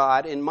glory to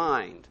God in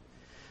mind.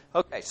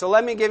 Okay, so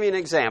let me give you an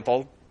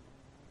example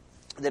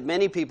that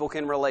many people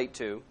can relate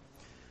to.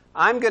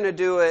 I'm going to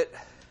do it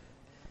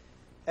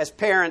as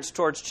parents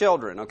towards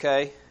children,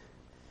 okay?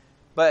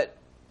 But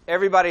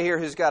everybody here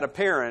who's got a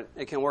parent,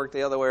 it can work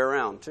the other way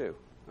around too,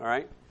 all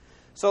right?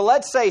 So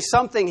let's say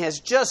something has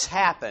just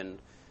happened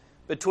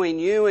between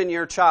you and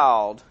your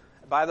child.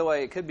 By the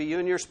way, it could be you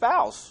and your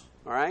spouse,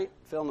 all right?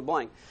 Fill in the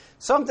blank.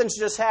 Something's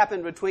just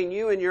happened between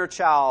you and your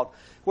child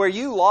where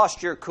you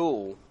lost your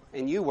cool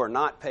and you were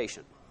not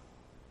patient.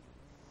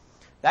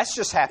 That's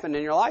just happened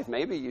in your life.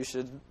 Maybe you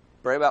should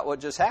pray about what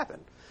just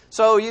happened.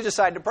 So you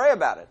decide to pray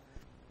about it.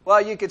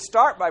 Well, you could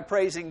start by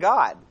praising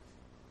God.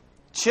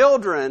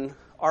 Children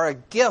are a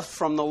gift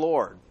from the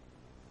Lord.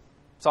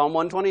 Psalm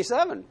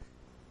 127.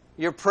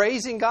 You're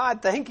praising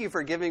God. Thank you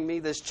for giving me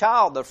this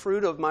child, the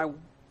fruit of my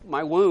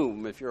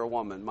womb, if you're a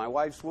woman, my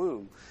wife's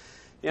womb.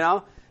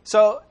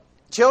 So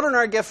children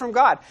are a gift from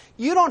God.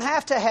 You don't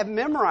have to have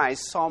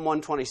memorized Psalm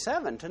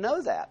 127 to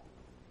know that.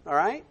 All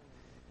right?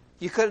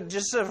 You could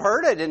just have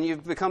heard it and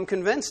you've become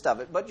convinced of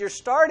it. But you're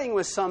starting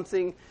with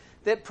something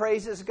that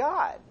praises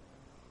God.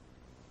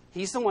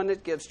 He's the one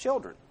that gives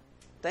children.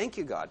 Thank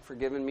you, God, for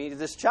giving me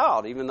this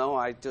child, even though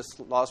I just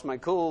lost my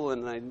cool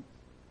and I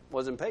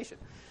wasn't patient.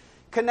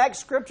 Connect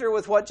Scripture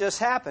with what just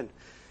happened.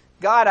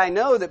 God, I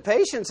know that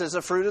patience is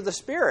a fruit of the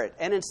Spirit.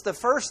 And it's the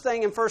first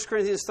thing in 1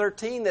 Corinthians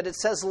 13 that it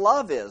says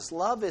love is.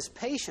 Love is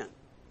patient.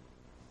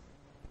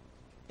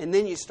 And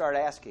then you start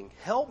asking,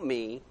 help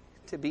me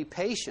to be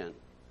patient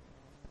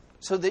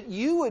so that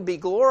you would be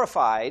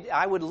glorified.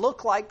 I would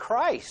look like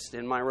Christ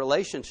in my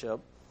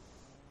relationship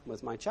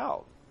with my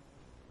child.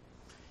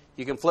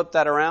 You can flip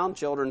that around,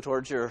 children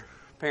towards your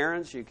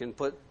parents. You can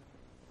put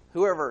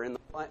whoever in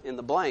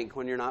the blank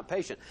when you're not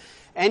patient.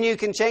 And you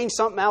can change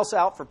something else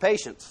out for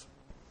patience.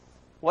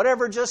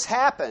 Whatever just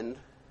happened,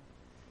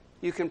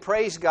 you can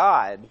praise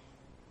God,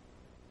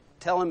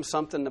 tell Him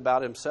something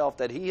about Himself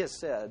that He has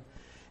said,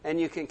 and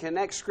you can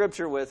connect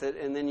Scripture with it,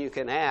 and then you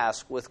can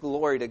ask with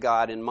glory to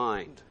God in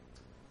mind.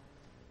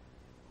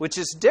 Which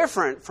is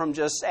different from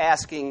just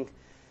asking,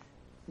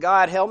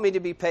 God, help me to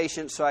be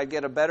patient so I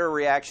get a better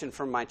reaction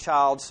from my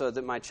child so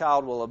that my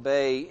child will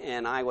obey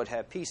and I would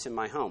have peace in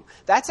my home.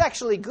 That's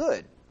actually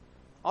good.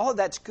 All of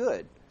that's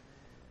good.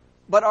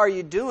 But are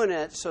you doing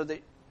it so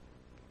that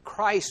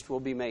Christ will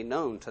be made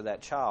known to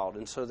that child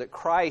and so that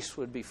Christ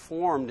would be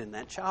formed in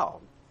that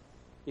child?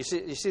 You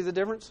see the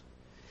difference?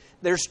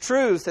 There's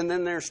truth, and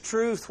then there's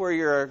truth where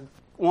you're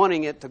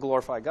wanting it to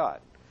glorify God.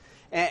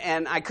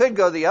 And I could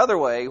go the other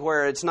way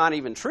where it's not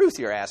even truth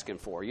you're asking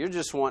for. You're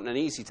just wanting an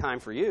easy time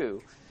for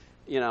you,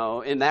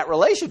 in that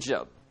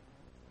relationship.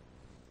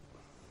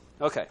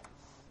 Okay,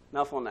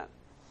 enough on that.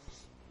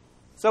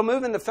 So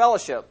moving to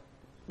fellowship.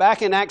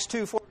 Back in Acts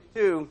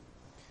 2:42,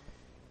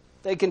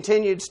 they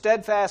continued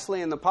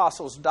steadfastly in the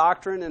apostles'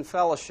 doctrine and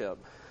fellowship.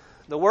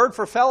 The word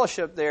for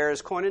fellowship there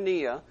is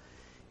koinonia.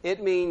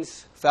 It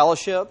means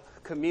fellowship,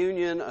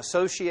 communion,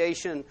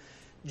 association,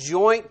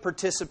 joint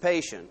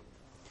participation.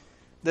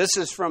 This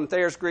is from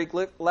Thayer's Greek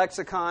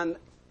lexicon.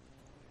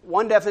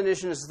 One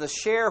definition is the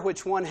share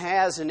which one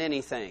has in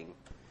anything.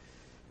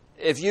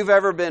 If you've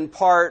ever been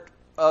part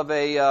of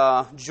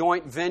a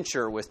joint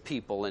venture with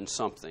people in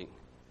something,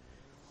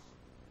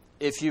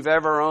 if you've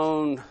ever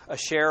owned a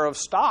share of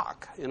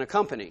stock in a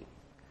company,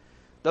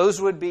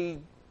 those would be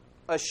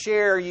a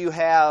share you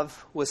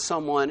have with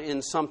someone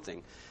in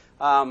something.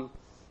 You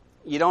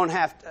don't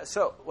have to.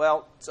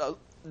 So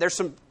there's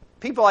some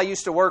people I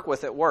used to work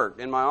with at work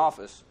in my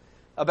office.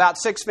 About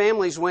 6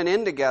 families went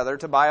in together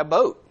to buy a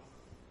boat.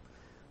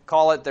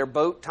 Call it their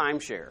boat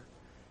timeshare.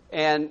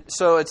 And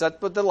so it's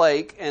up at the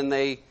lake, and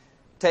they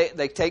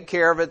take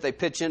care of it. They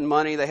pitch in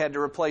money. They had to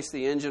replace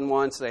the engine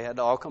once. They had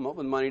to all come up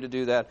with money to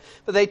do that.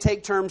 But they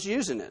take turns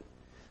using it.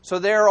 So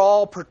they're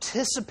all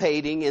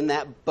participating in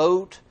that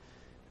boat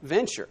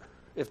venture.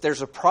 If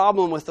there's a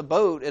problem with the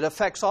boat, it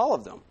affects all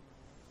of them.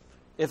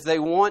 If they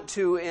want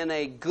to, in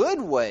a good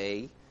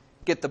way,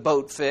 get the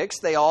boat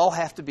fixed, they all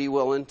have to be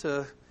willing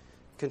to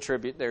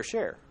contribute their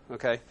share.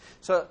 Okay?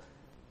 So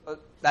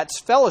that's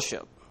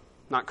fellowship.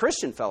 Not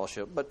Christian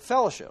fellowship, but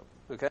fellowship.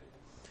 Okay?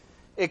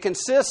 It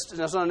consists,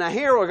 so now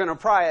here we're going to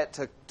apply it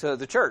to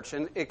the church.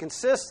 And it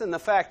consists in the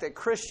fact that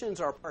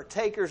Christians are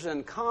partakers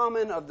in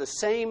common of the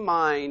same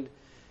mind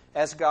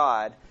as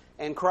God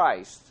and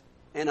Christ,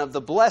 and of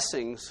the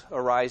blessings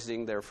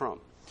arising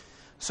therefrom.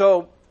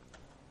 So,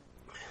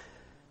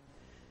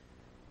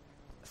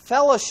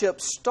 fellowship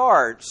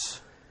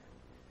starts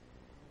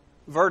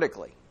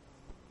vertically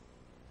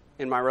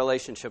in my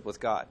relationship with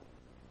God.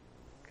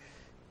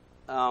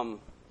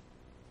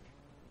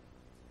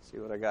 See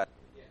what I got.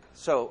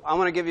 So I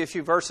want to give you a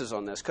few verses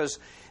on this, because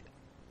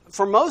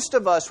for most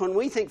of us, when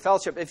we think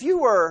fellowship, if you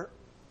were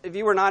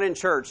not in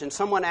church and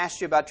someone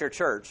asked you about your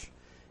church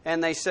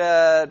and they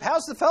said,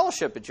 "How's the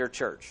fellowship at your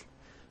church?"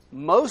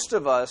 most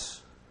of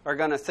us are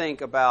going to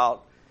think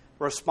about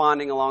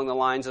responding along the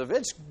lines of,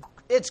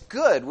 it's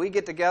good. We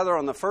get together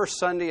on the first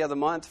Sunday of the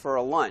month for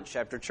a lunch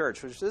after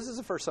church, which this is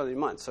the first Sunday of the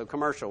month, so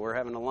commercial. We're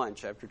having a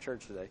lunch after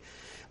church today.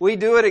 We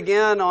do it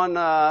again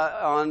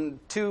on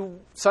 2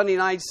 Sunday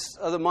nights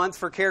of the month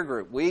for care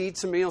group. We eat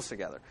some meals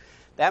together.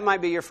 That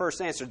might be your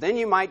first answer. Then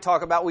you might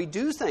talk about we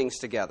do things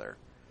together.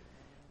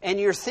 And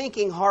you're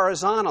thinking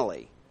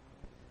horizontally.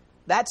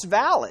 That's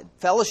valid.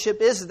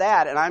 Fellowship is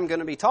that, and I'm going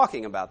to be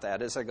talking about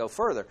that as I go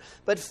further.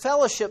 But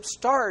fellowship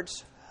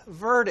starts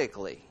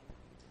vertically.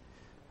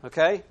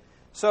 Okay?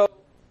 So,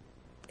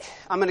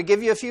 I'm going to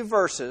give you a few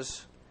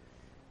verses.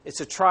 It's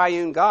a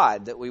triune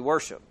God that we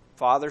worship.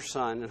 Father,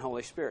 Son, and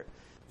Holy Spirit.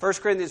 1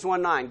 Corinthians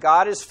 1:9.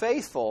 God is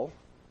faithful,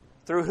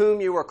 through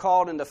whom you were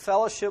called into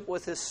fellowship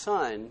with His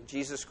Son,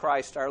 Jesus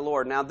Christ our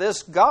Lord. Now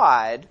this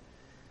God,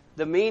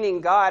 the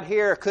meaning God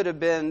here could have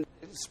been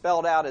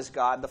spelled out as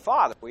God the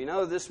Father. We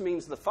know this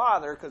means the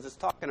Father because it's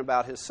talking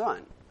about His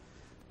Son.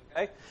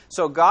 Okay?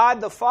 So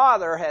God the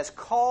Father has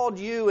called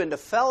you into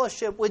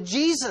fellowship with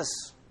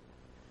Jesus.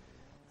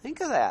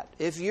 Think of that.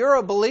 If you're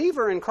a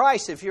believer in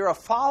Christ, if you're a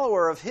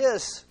follower of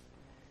His,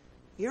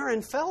 you're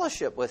in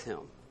fellowship with Him.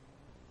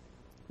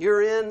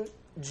 You're in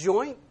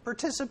joint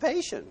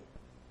participation.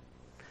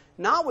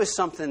 Not with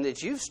something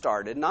that you've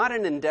started, not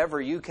an endeavor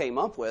you came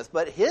up with,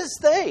 but His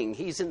thing.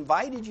 He's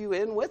invited you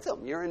in with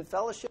Him. You're in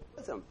fellowship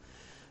with Him.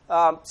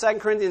 2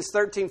 Corinthians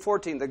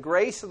 13:14, the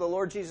grace of the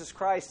Lord Jesus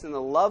Christ and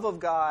the love of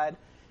God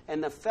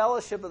and the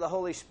fellowship of the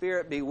Holy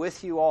Spirit be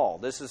with you all.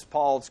 This is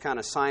Paul's kind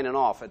of signing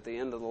off at the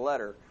end of the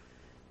letter.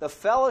 The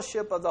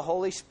fellowship of the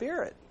Holy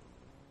Spirit.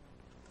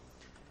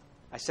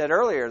 I said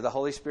earlier, the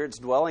Holy Spirit's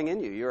dwelling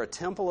in you. You're a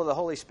temple of the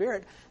Holy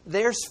Spirit.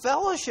 There's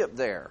fellowship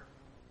there.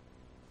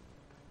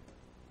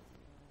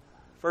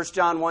 1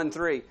 John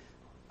 1:3.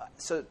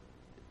 So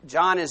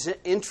John is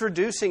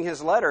introducing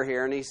his letter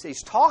here, and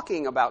he's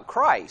talking about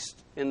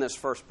Christ in this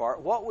first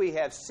part. What we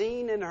have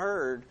seen and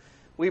heard,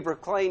 we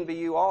proclaim to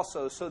you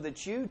also, so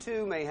that you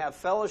too may have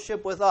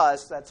fellowship with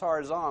us. That's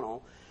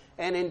horizontal.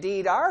 And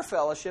indeed, our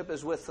fellowship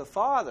is with the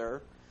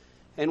Father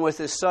and with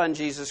His Son,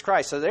 Jesus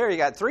Christ. So there you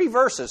got 3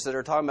 verses that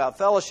are talking about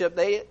fellowship.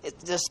 They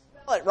just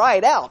spell it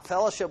right out.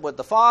 Fellowship with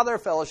the Father,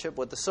 fellowship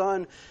with the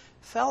Son,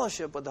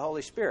 fellowship with the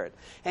Holy Spirit.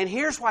 And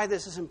here's why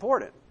this is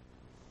important.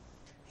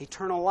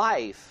 Eternal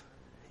life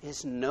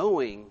is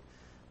knowing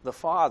the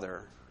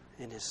Father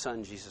and His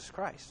Son, Jesus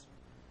Christ.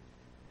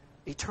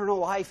 Eternal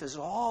life is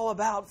all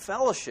about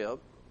fellowship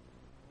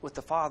with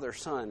the Father,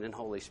 Son, and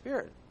Holy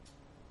Spirit.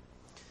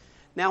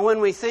 Now, when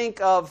we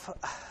think of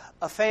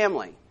a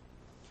family,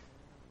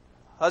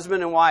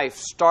 husband and wife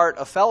start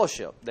a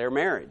fellowship, their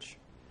marriage.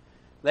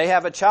 They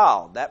have a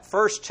child. That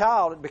first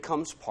child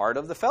becomes part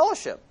of the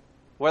fellowship.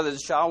 Whether the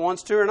child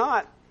wants to or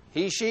not,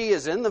 he, she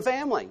is in the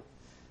family.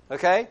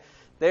 Okay?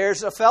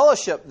 There's a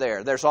fellowship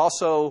there. There's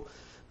also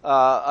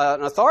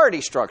an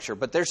authority structure,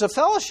 but there's a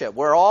fellowship.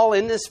 We're all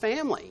in this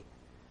family.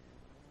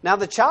 Now,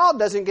 the child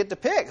doesn't get to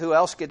pick who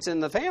else gets in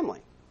the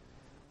family.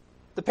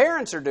 The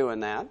parents are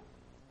doing that,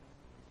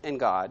 and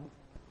God.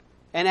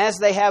 And as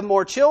they have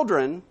more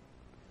children,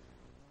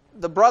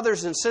 the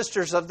brothers and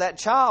sisters of that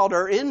child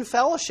are in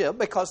fellowship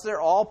because they're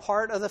all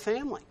part of the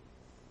family.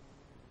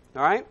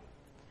 All right?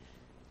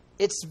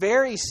 It's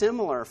very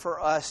similar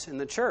for us in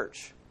the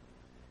church.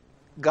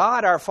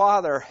 God, our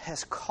Father,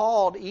 has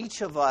called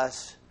each of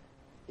us,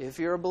 if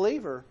you're a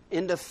believer,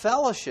 into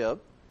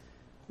fellowship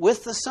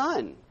with the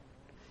Son.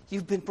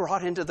 You've been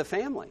brought into the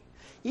family.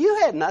 You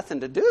had nothing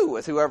to do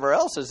with whoever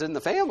else is in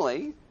the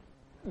family.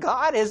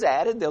 God has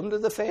added them to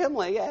the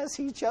family as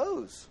He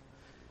chose.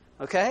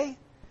 Okay?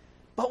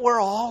 But we're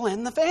all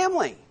in the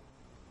family.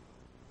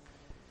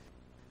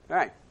 All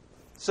right.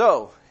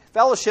 So,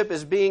 fellowship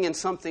is being in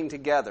something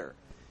together.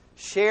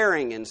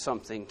 Sharing in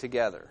something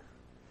together.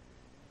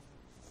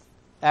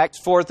 Acts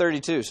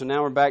 4:32. So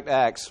now we're back to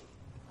Acts.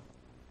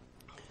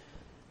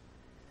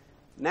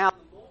 Now,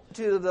 the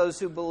multitude of those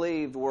who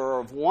believed were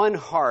of one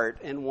heart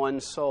and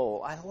one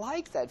soul. I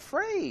like that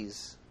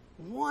phrase.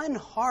 One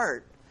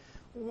heart,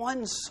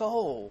 one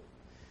soul.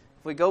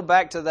 If we go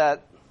back to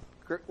that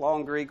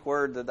long Greek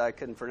word that I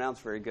couldn't pronounce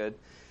very good,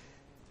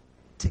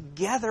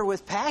 together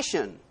with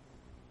passion.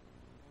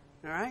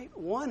 All right?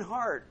 One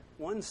heart,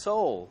 one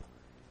soul.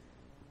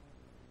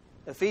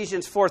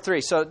 Ephesians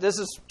 4:3. So this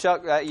is,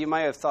 Chuck, you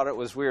might have thought it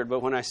was weird,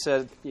 but when I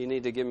said you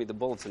need to give me the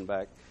bulletin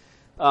back.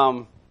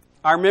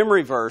 Our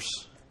memory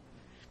verse,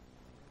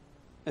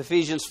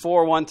 Ephesians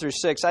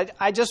 4:1-6.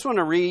 I just want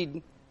to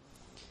read.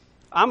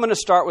 I'm going to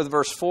start with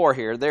verse 4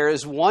 here. There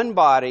is one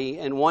body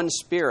and one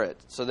Spirit.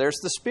 So there's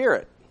the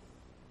Spirit.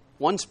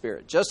 One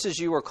Spirit. Just as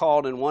you were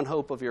called in one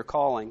hope of your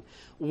calling.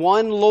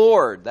 One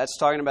Lord. That's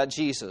talking about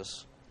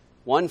Jesus.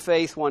 One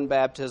faith, one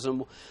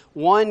baptism.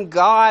 One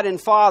God and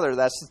Father.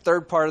 That's the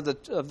third part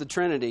of the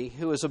Trinity.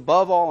 Who is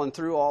above all and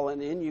through all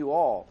and in you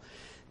all.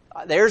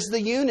 There's the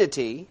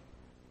unity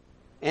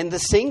and the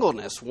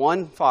singleness.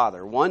 One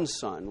Father, one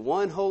Son,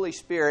 one Holy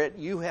Spirit.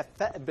 You have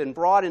been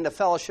brought into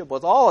fellowship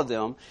with all of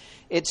them.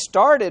 It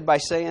started by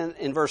saying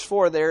in verse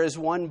 4, there is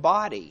one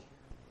body.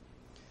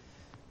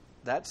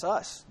 That's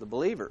us, the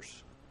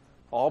believers.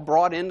 All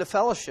brought into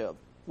fellowship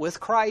with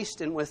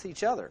Christ and with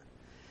each other.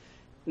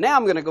 Now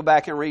I'm going to go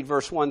back and read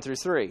verse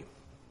 1-3.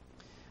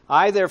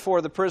 I,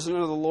 therefore, the prisoner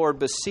of the Lord,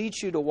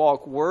 beseech you to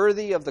walk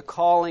worthy of the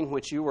calling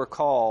which you were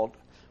called,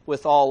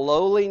 with all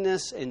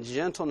lowliness and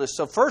gentleness.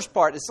 So first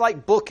part, it's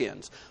like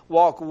bookends.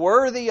 Walk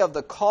worthy of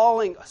the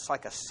calling. It's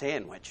like a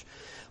sandwich.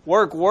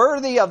 Work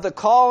worthy of the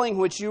calling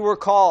which you were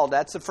called.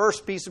 That's the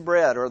first piece of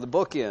bread, or the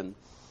bookend.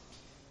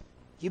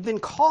 You've been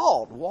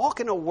called. Walk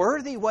in a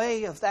worthy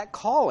way of that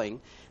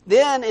calling.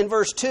 Then in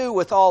verse 2,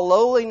 with all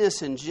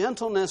lowliness and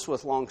gentleness,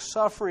 with long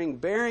suffering,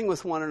 bearing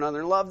with one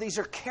another in love. These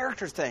are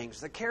character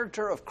things. The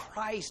character of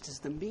Christ is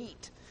the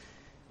meat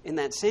in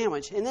that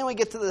sandwich. And then we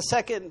get to the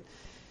second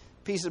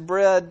piece of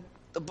bread,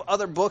 the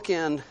other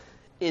bookend,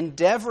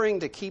 endeavoring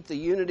to keep the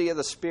unity of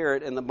the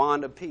Spirit and the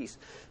bond of peace.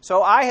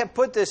 So I have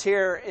put this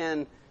here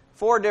in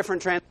 4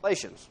 different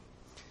translations.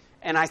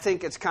 And I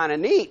think it's kind of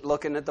neat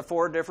looking at the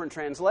 4 different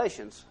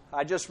translations.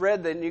 I just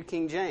read the New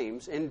King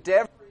James.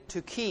 Endeavoring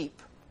to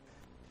keep,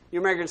 New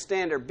American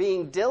Standard,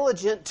 being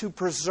diligent to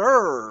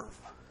preserve.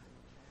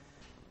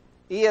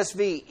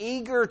 ESV,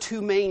 eager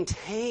to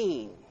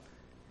maintain.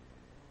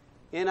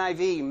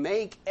 NIV,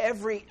 make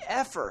every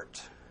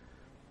effort.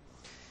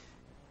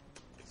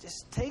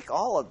 Just take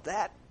all of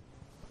that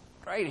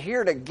right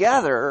here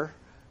together,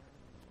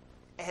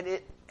 and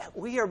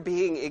we are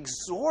being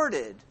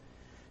exhorted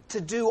to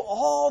do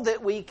all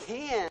that we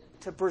can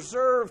to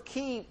preserve,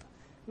 keep,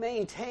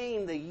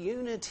 maintain the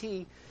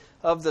unity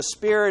of the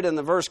Spirit. And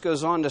the verse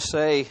goes on to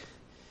say,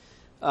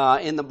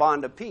 in the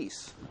bond of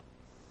peace.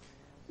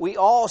 We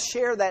all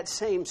share that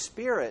same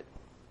Spirit.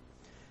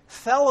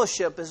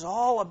 Fellowship is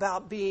all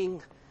about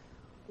being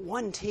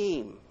one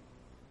team,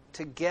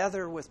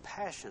 together with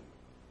passion.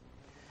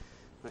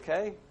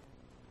 Okay?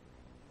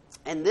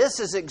 And this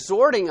is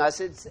exhorting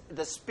us.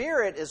 The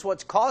Spirit is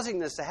what's causing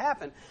this to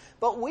happen.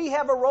 But we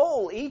have a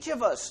role, each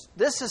of us.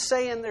 This is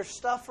saying there's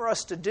stuff for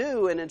us to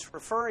do, and it's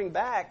referring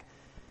back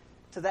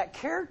to that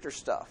character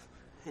stuff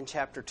in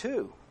chapter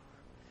 2.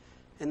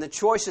 And the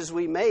choices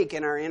we make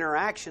in our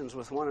interactions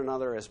with one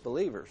another as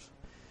believers.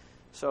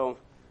 So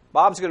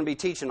Bob's going to be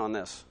teaching on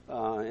this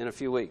in a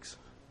few weeks.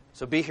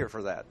 So be here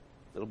for that.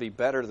 It'll be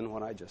better than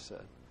what I just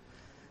said.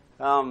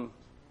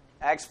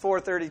 Acts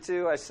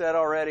 4:32, I said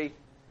already.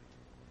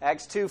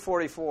 Acts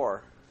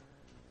 2:44.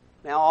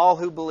 Now all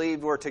who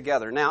believed were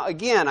together. Now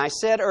again, I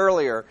said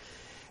earlier,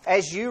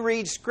 as you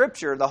read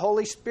Scripture, the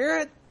Holy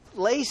Spirit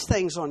lays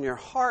things on your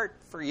heart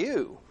for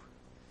you.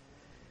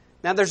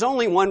 Now there's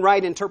only one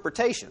right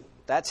interpretation.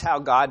 That's how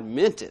God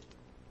meant it,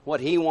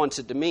 what He wants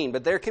it to mean.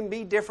 But there can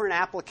be different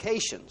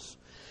applications.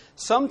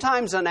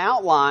 Sometimes an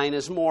outline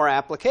is more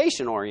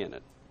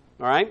application-oriented.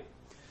 All right?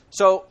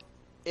 So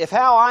if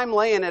how I'm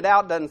laying it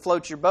out doesn't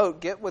float your boat,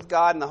 get with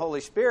God and the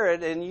Holy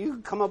Spirit, and you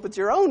come up with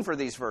your own for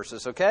these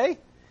verses, okay?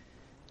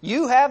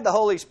 You have the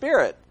Holy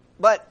Spirit.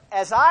 But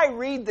as I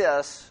read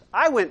this,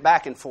 I went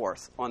back and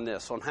forth on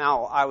this, on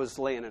how I was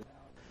laying it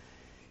out.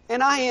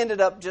 And I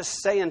ended up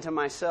just saying to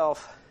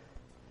myself,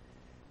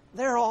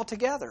 they're all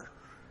together.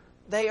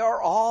 They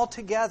are all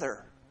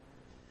together.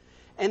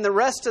 And the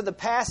rest of the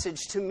passage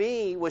to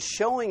me was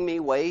showing me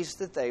ways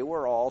that they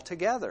were all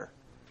together.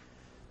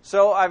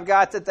 So I've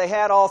got that they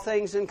had all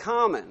things in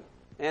common.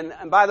 And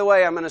by the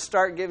way, I'm going to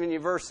start giving you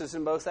verses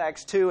in both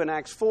Acts 2 and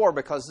Acts 4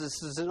 because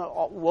this is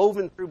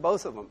woven through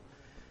both of them.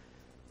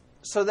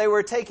 So they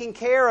were taking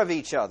care of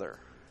each other.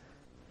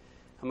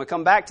 I'm going to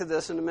come back to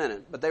this in a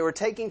minute. But they were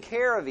taking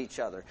care of each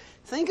other.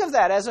 Think of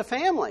that as a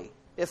family.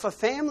 If a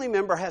family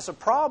member has a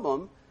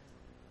problem,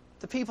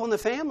 the people in the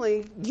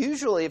family,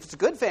 usually, if it's a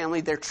good family,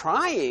 they're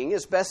trying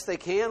as best they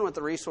can with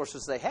the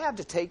resources they have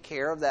to take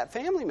care of that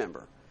family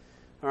member.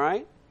 All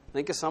right?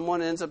 Think of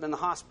someone who ends up in the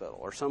hospital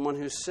or someone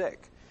who's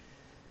sick.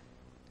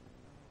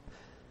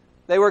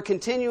 They were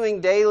continuing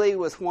daily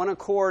with one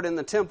accord in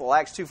the temple,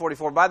 Acts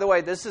 2:44. By the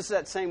way, this is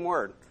that same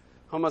word,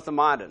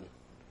 homothemaden.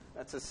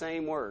 That's the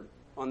same word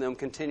on them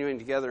continuing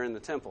together in the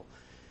temple.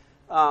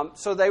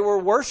 So they were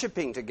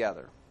worshiping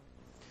together.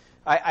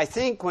 I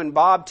think when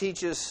Bob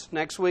teaches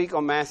next week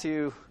on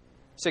Matthew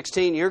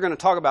 16, you're going to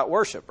talk about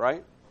worship,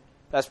 right?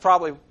 That's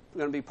probably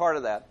going to be part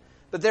of that.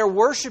 But they're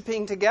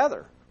worshiping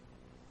together.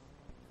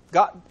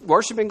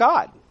 Worshiping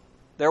God.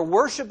 Their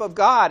worship of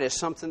God is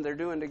something they're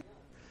doing together.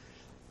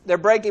 They're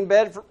breaking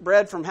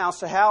bread from house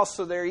to house,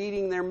 so they're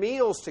eating their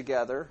meals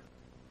together.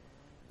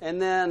 And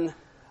then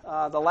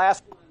the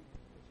last one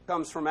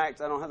comes from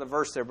Acts, I don't have the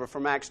verse there, but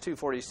from Acts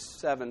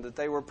 2:47, that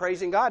they were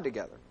praising God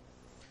together.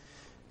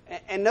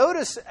 And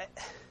notice,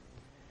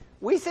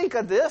 we think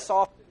of this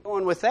often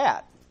going with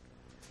that,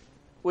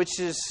 which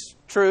is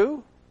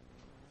true,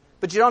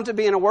 but you don't have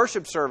to be in a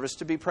worship service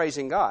to be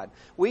praising God.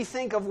 We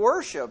think of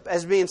worship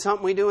as being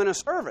something we do in a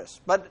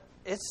service, but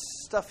it's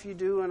stuff you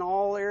do in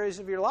all areas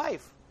of your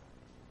life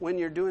when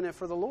you're doing it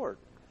for the Lord.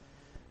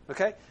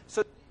 Okay?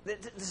 So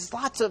there's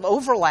lots of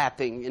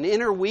overlapping and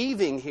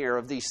interweaving here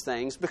of these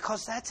things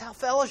because that's how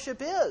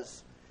fellowship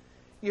is.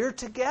 You're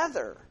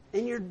together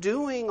and you're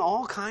doing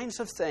all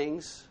kinds of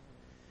things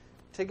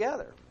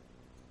together.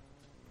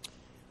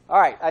 All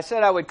right, I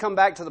said I would come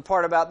back to the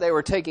part about they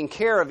were taking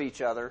care of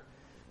each other.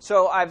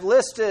 So I've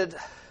listed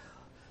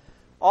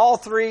all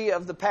 3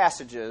 of the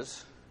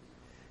passages,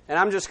 and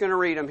I'm just going to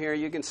read them here.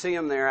 You can see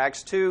them there.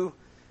 Acts 2,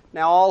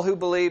 now all who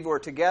believed were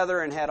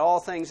together and had all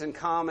things in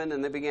common,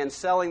 and they began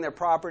selling their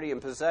property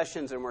and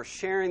possessions and were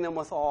sharing them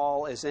with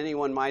all as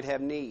anyone might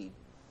have need.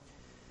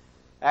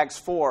 Acts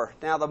 4,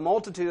 now the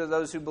multitude of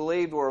those who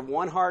believed were of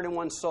one heart and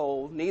one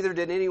soul. Neither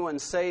did anyone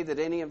say that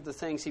any of the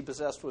things he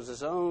possessed was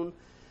his own,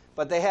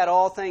 but they had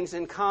all things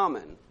in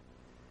common.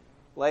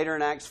 Later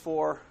in Acts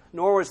 4,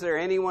 nor was there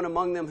anyone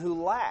among them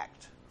who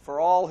lacked,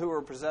 for all who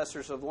were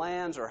possessors of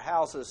lands or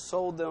houses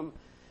sold them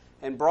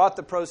and brought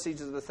the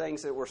proceeds of the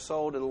things that were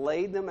sold and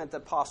laid them at the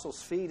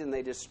apostles' feet, and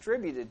they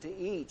distributed to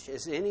each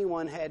as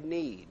anyone had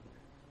need.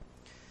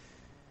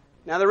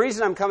 Now the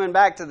reason I'm coming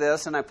back to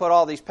this, and I put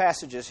all these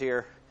passages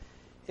here,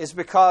 is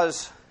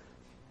because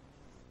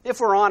If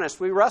we're honest,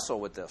 we wrestle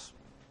with this.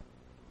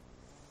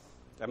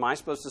 Am I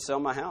supposed to sell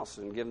my house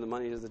and give the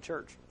money to the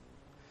church?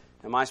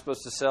 Am I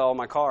supposed to sell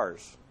my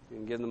cars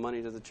and give the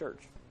money to the church?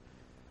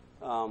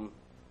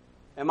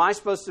 Am I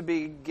supposed to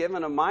be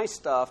giving of my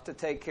stuff to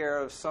take care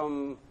of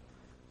some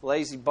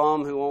lazy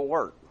bum who won't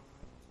work?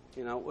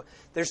 You know,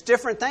 there's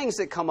different things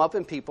that come up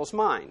in people's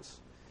minds.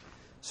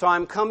 So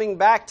I'm coming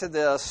back to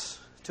this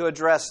to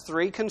address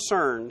three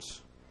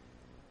concerns,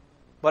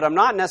 but I'm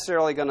not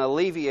necessarily going to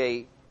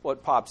alleviate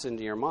what pops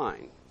into your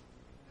mind.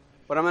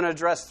 But I'm going to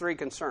address three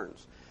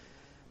concerns.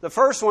 The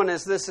first one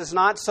is this is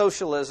not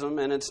socialism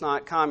and it's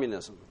not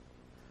communism.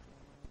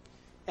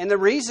 And the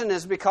reason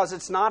is because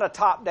it's not a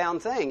top-down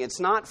thing. It's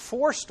not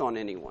forced on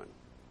anyone.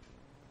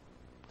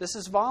 This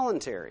is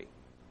voluntary.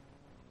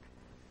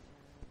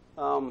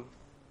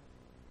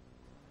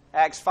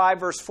 Acts 5,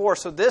 verse 4.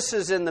 So this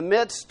is in the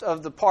midst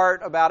of the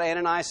part about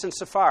Ananias and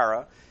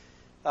Sapphira.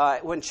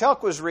 When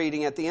Chuck was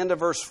reading at the end of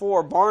verse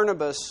 4,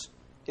 Barnabas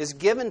is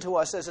given to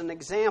us as an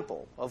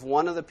example of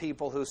one of the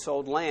people who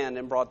sold land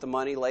and brought the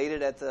money, laid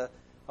it at the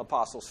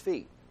apostles'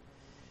 feet.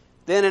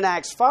 Then in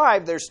Acts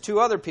 5, there's two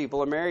other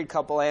people, a married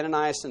couple,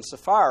 Ananias and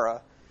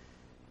Sapphira,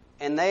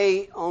 and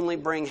they only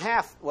bring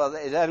half, well,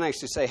 it doesn't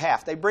actually say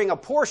half, they bring a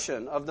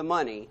portion of the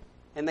money,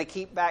 and they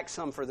keep back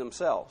some for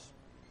themselves.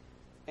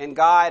 And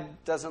God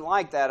doesn't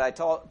like that.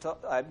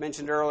 I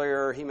mentioned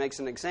earlier, he makes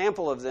an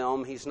example of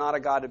them. He's not a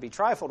God to be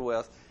trifled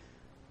with.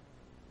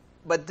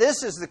 But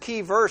this is the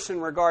key verse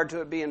in regard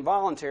to it being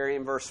voluntary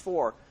in verse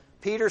 4.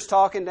 Peter's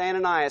talking to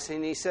Ananias,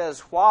 and he says,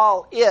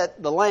 while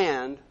the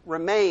land,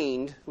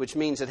 remained, which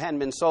means it hadn't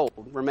been sold,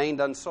 remained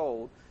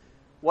unsold,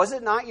 was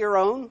it not your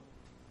own?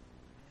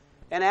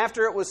 And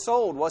after it was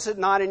sold, was it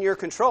not in your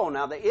control?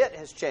 Now the it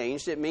has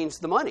changed. It means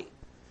the money.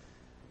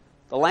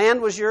 The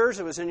land was yours.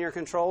 It was in your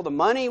control. The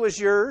money was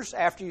yours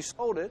after you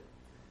sold it.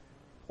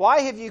 Why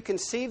have you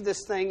conceived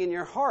this thing in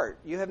your heart?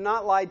 You have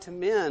not lied to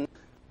men,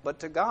 but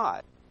to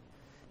God.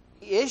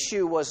 The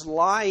issue was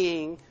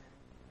lying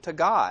to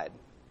God.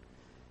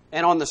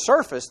 And on the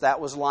surface, that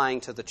was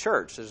lying to the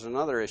church. There's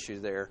another issue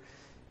there.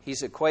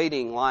 He's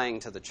equating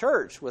lying to the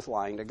church with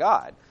lying to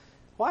God.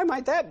 Why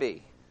might that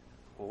be?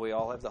 Well, we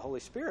all have the Holy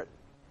Spirit.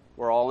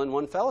 We're all in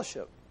one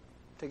fellowship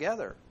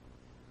together.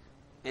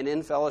 And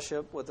in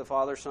fellowship with the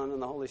Father, Son,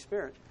 and the Holy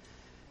Spirit.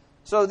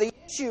 So the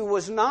issue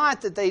was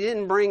not that they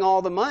didn't bring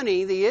all the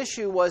money. The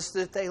issue was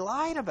that they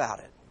lied about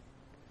it.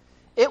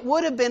 It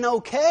would have been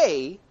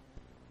okay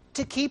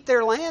to keep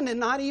their land and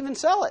not even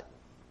sell it.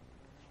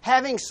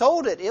 Having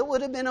sold it, it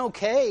would have been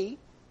okay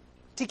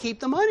to keep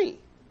the money.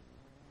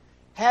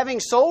 Having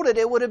sold it,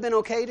 it would have been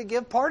okay to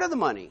give part of the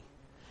money.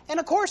 And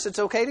of course, it's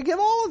okay to give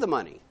all of the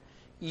money.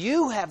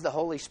 You have the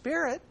Holy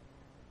Spirit.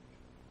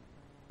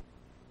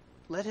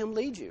 Let Him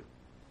lead you.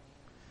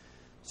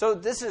 So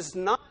this is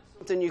not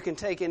something you can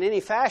take in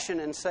any fashion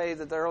and say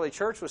that the early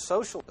church was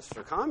socialist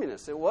or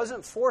communist. It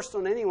wasn't forced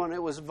on anyone.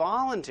 It was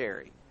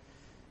voluntary.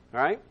 All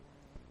right?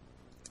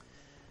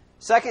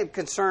 Second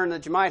concern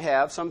that you might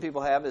have, some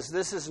people have, is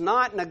this is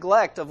not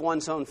neglect of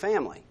one's own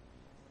family.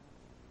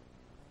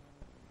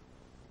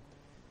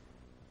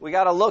 We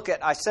got to look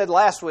at, I said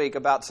last week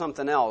about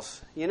something else.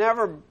 You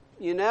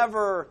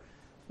never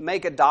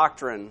make a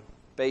doctrine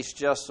based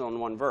just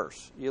on one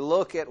verse. You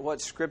look at what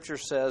Scripture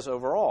says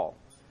overall.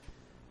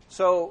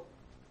 So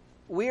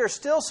we are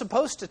still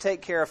supposed to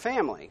take care of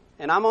family.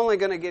 And I'm only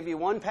going to give you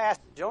one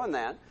passage on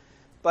that.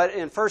 But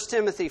in 1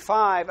 Timothy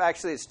 5,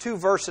 actually it's two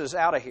verses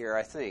out of here,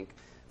 I think.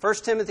 1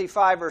 Timothy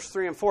 5, verse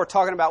 3 and 4,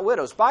 talking about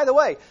widows. By the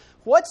way,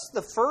 what's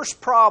the first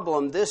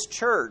problem this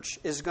church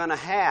is going to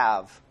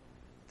have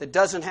that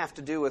doesn't have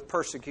to do with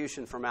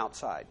persecution from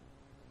outside?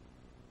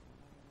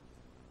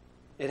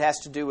 It has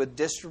to do with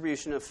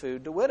distribution of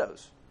food to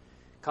widows.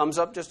 Comes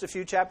up just a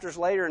few chapters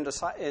later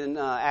in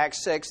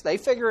Acts 6. They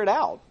figure it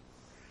out,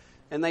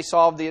 and they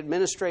solve the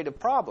administrative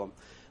problem.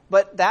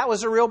 But that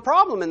was a real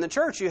problem in the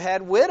church. You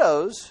had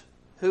widows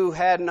who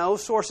had no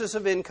sources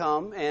of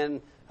income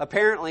and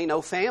apparently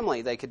no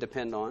family they could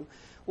depend on.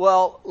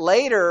 Well,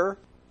 later,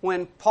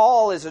 when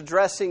Paul is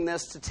addressing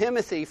this to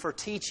Timothy for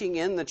teaching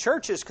in the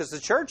churches, because the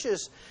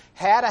churches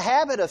had a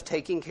habit of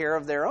taking care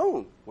of their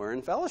own. We're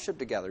in fellowship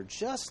together,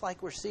 just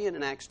like we're seeing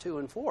in Acts 2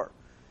 and 4.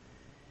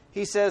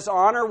 He says,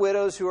 honor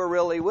widows who are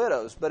really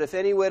widows. But if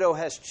any widow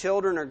has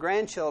children or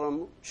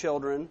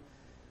grandchildren,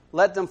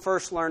 let them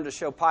first learn to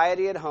show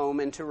piety at home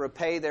and to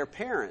repay their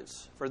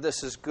parents, for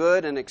this is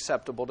good and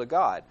acceptable to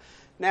God.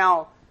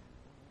 Now,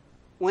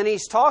 when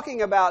he's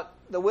talking about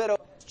the widow's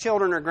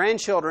children or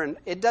grandchildren,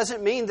 it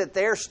doesn't mean that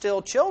they're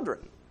still children.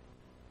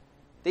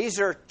 These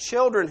are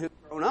children who've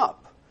grown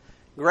up,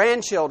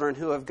 grandchildren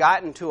who have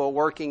gotten to a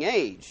working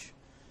age,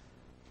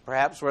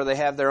 perhaps where they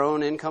have their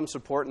own income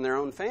support and their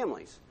own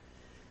families.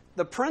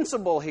 The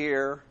principle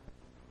here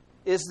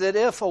is that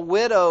if a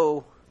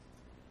widow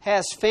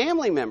has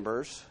family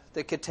members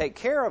that could take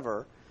care of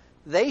her,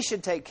 they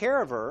should take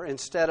care of her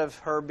instead of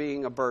her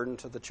being a burden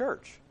to the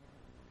church.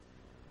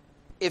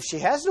 If she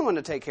has no one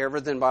to take care of her,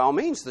 then by all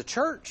means, the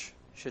church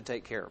should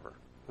take care of her.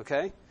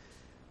 Okay?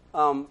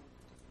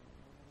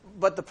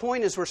 but the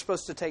point is we're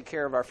supposed to take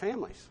care of our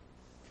families.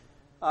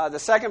 The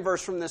second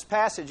verse from this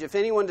passage, if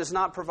anyone does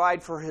not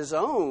provide for his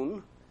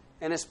own,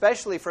 and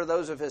especially for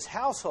those of his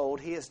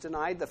household, he has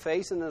denied the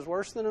faith and is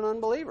worse than an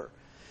unbeliever.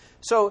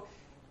 So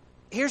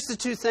here's the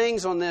two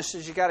things on this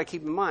that you got to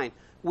keep in mind.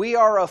 We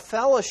are a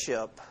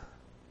fellowship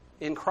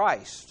in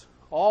Christ,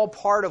 all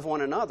part of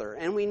one another,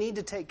 and we need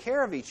to take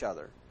care of each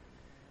other.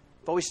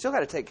 But we still got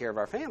to take care of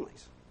our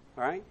families,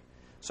 all right?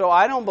 So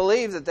I don't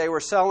believe that they were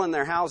selling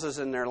their houses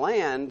and their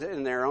land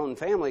and their own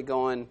family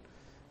going,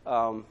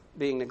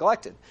 being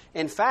neglected.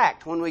 In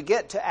fact, when we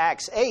get to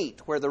Acts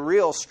 8, where the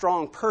real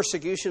strong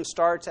persecution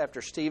starts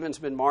after Stephen's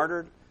been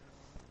martyred,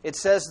 it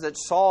says that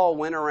Saul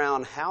went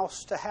around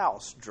house to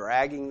house,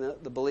 dragging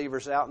the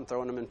believers out and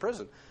throwing them in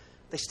prison.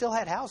 They still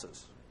had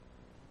houses.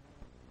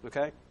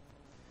 Okay?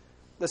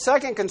 The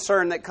second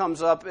concern that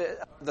comes up,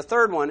 the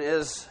third one,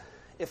 is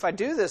if I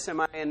do this,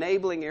 am I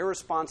enabling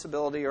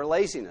irresponsibility or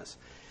laziness?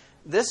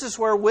 This is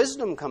where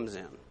wisdom comes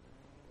in.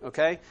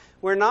 Okay?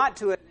 We're not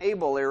to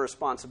enable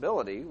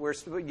irresponsibility. We're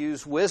to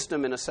use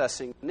wisdom in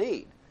assessing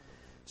need.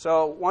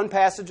 So one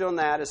passage on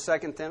that is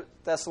 2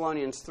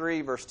 Thessalonians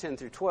 3, verse 10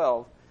 through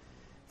 12.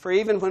 For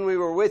even when we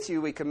were with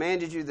you, we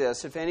commanded you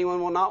this, if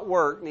anyone will not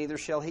work, neither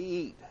shall he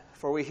eat.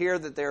 For we hear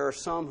that there are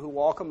some who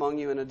walk among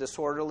you in a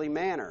disorderly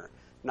manner,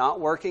 not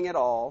working at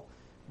all,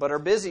 but are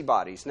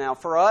busybodies. Now,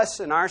 for us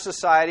in our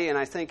society, and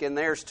I think in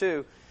theirs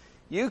too,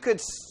 you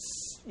could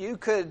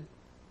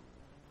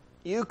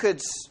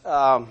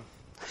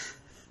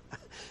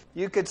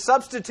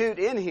substitute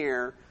in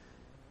here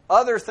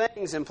other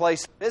things in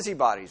place of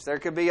busybodies. There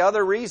could be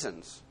other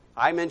reasons.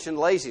 I mentioned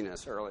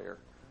laziness earlier.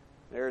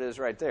 There it is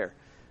right there.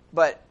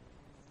 But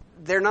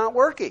they're not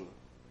working,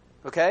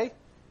 okay?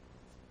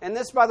 And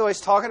this, by the way, is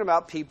talking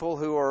about people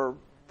who are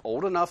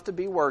old enough to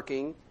be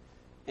working,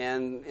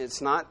 and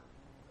it's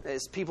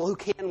people who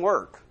can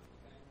work.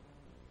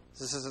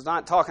 This is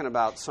not talking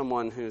about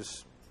someone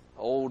who's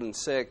old and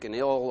sick and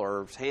ill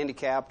or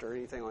handicapped or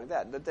anything like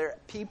that. But they're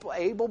people,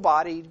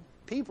 able-bodied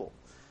people,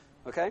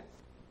 okay?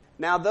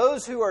 Now,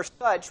 those who are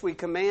such, we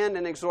command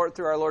and exhort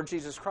through our Lord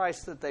Jesus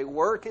Christ that they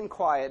work in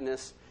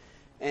quietness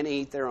and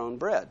eat their own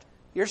bread.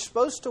 You're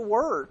supposed to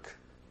work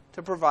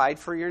to provide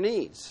for your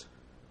needs.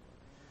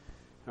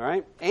 All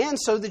right? And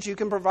so that you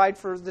can provide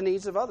for the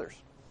needs of others.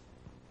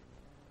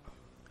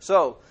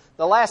 So,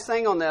 the last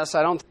thing on this,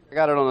 I don't think I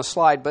got it on the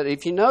slide, but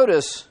if you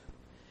notice,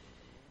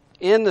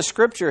 in the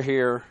scripture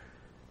here,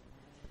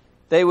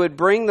 they would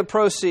bring the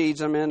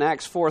proceeds, I'm in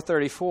Acts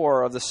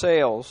 4:34, of the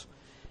sales,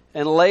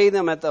 and lay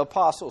them at the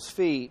apostles'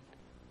 feet,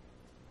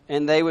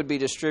 and they would be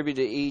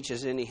distributed each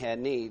as any had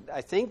need.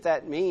 I think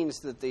that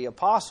means that the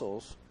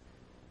apostles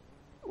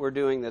were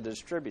doing the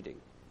distributing.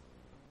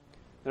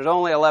 There's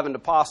only 11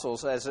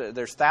 apostles, as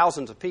there's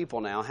thousands of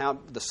people now. How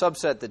the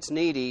subset that's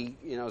needy,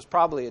 is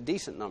probably a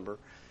decent number.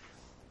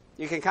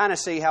 You can kind of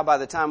see how by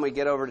the time we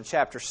get over to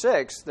chapter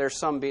 6, there's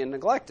some being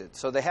neglected.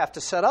 So they have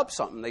to set up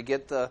something. They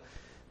get the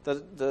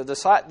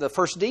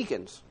first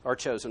deacons are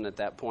chosen at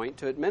that point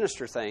to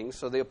administer things,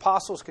 so the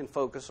apostles can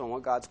focus on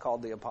what God's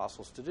called the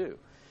apostles to do.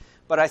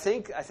 But I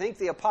think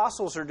the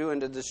apostles are doing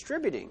the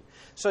distributing.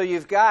 So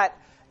you've got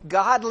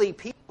godly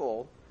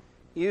people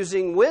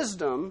using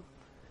wisdom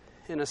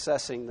in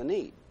assessing the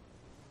need.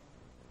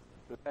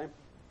 Okay?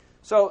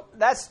 So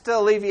that's to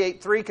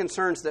alleviate three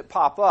concerns that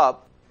pop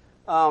up.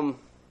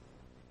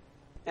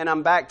 And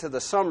I'm back to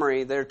the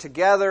summary. They're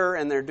together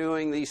and they're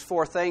doing these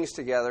four things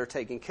together,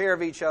 taking care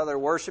of each other,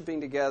 worshiping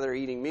together,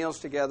 eating meals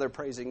together,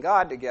 praising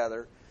God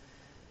together.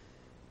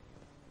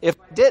 If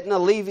I didn't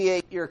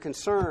alleviate your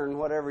concern,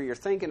 whatever you're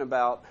thinking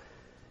about,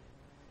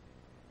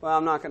 well,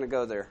 I'm not going to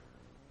go there.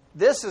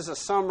 This is a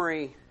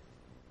summary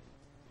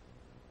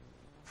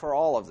for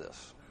all of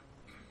this.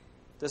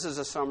 This is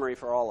a summary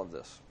for all of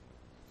this.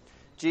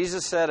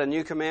 Jesus said, "A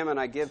new commandment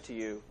I give to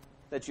you,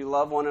 that you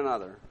love one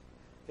another.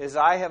 As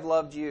I have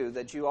loved you,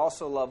 that you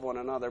also love one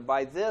another.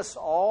 By this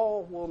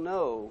all will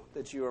know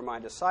that you are my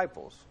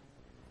disciples,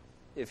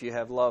 if you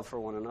have love for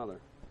one another."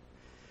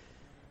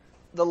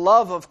 The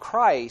love of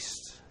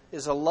Christ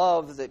is a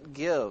love that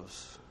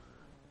gives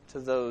to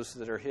those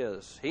that are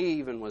His. He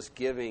even was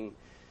giving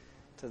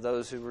to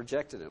those who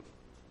rejected Him.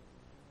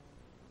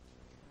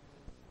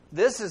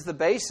 This is the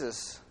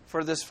basis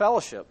for this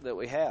fellowship that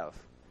we have,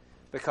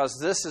 because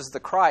this is the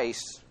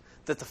Christ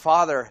that the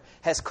Father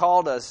has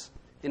called us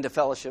into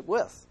fellowship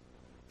with.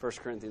 1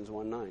 Corinthians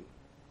 1:9.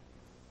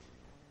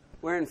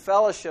 We're in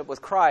fellowship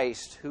with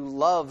Christ who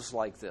loves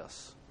like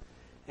this.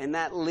 And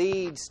that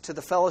leads to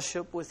the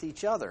fellowship with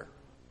each other.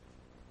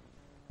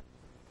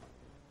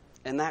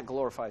 And that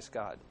glorifies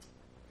God.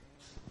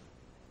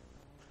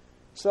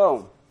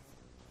 So,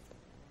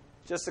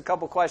 just a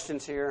couple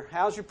questions here.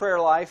 How's your prayer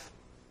life?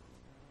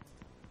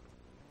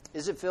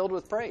 Is it filled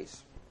with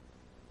praise?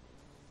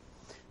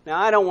 Now,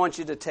 I don't want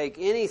you to take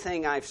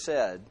anything I've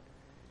said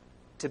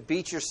to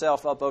beat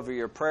yourself up over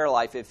your prayer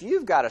life. If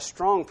you've got a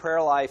strong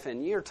prayer life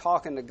and you're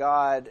talking to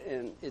God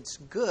and it's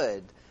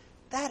good,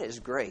 that is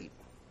great.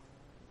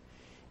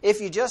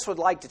 If you just would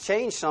like to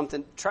change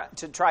something,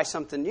 try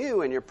something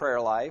new in your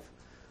prayer life,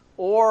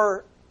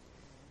 Or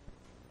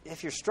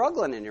if you're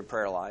struggling in your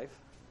prayer life,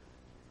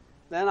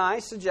 then I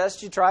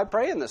suggest you try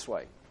praying this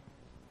way.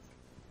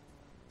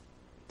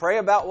 Pray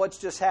about what's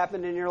just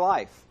happened in your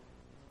life.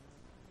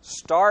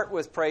 Start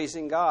with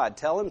praising God.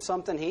 Tell Him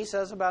something He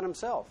says about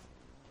Himself.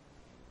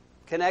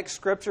 Connect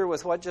Scripture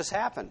with what just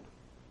happened.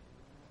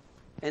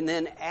 And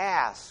then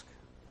ask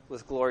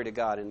with glory to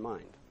God in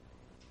mind.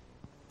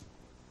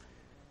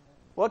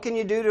 What can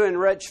you do to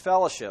enrich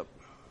fellowship?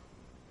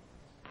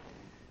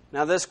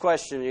 Now, this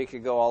question you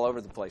could go all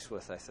over the place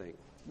with, I think.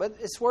 But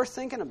it's worth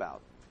thinking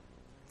about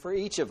for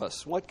each of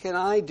us. What can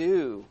I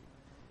do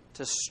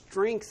to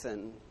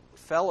strengthen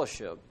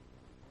fellowship?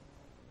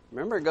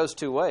 Remember, it goes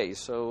two ways.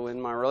 So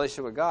in my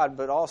relationship with God,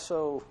 but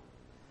also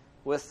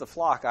with the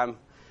flock.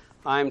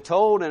 I'm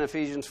told in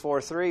Ephesians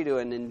 4:3 to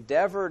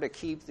endeavor to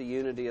keep the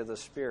unity of the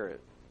Spirit.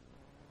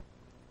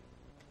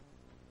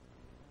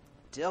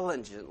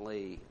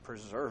 Diligently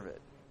preserve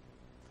it.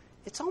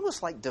 It's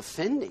almost like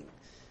defending.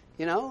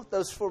 You know,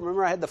 those four,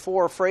 remember I had the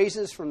four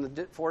phrases from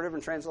the four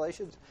different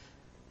translations?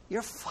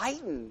 You're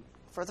fighting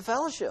for the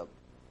fellowship.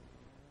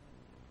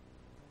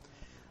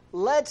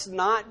 Let's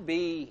not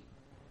be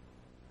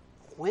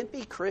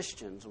wimpy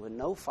Christians with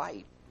no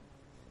fight.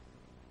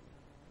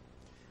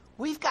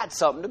 We've got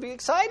something to be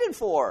excited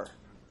for.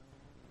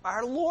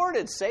 Our Lord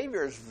and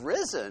Savior is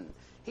risen.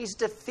 He's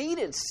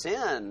defeated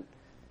sin.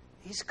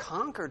 He's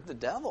conquered the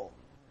devil.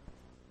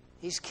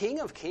 He's King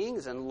of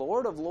kings and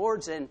Lord of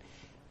lords. And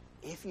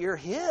if you're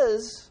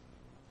His,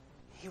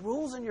 He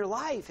rules in your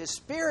life. His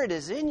Spirit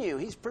is in you.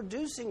 He's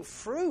producing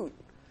fruit.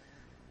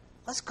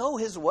 Let's go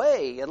His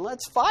way and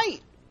let's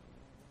fight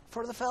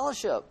for the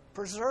fellowship.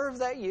 Preserve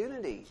that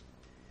unity.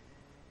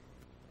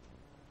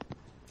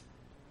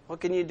 What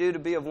can you do to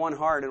be of one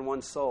heart and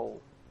one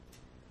soul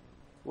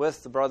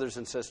with the brothers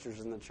and sisters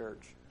in the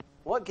church?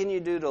 What can you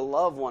do to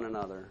love one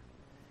another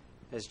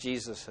as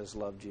Jesus has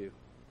loved you?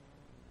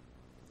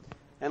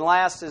 And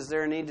last, is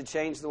there a need to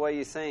change the way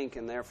you think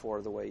and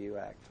therefore the way you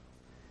act?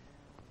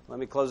 Let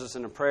me close this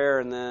in a prayer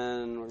and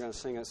then we're going to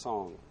sing a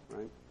song,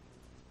 right?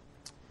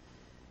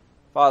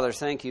 Father,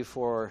 thank you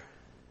for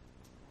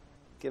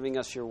giving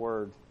us your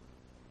word.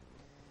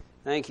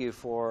 Thank you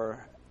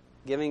for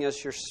giving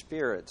us your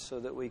Spirit so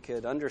that we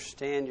could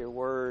understand your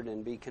word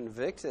and be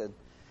convicted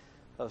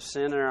of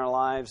sin in our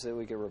lives, that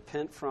we could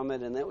repent from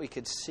it, and that we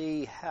could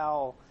see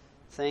how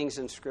things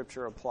in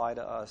Scripture apply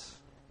to us.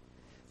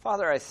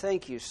 Father, I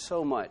thank you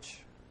so much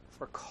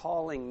for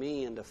calling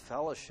me into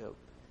fellowship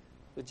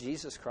with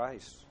Jesus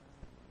Christ.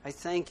 I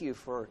thank you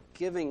for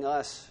giving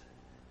us,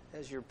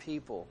 as your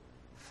people,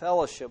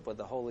 fellowship with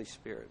the Holy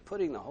Spirit,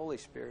 putting the Holy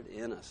Spirit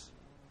in us.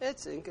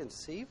 It's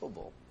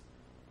inconceivable.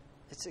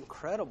 It's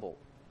incredible.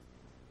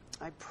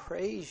 I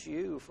praise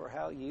you for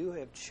how you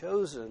have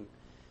chosen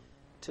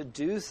to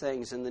do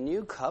things in the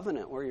new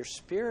covenant where your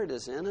Spirit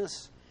is in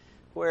us,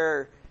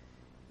 where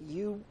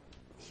you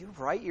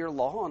write your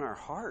law on our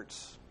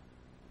hearts.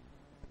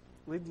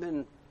 We've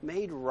been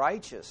made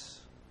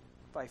righteous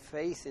by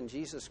faith in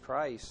Jesus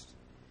Christ.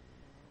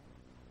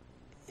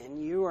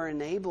 And you are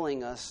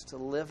enabling us to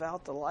live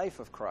out the life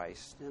of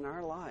Christ in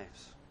our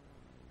lives.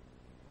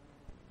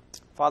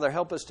 Father,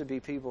 help us to be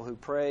people who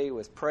pray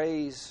with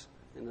praise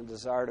and a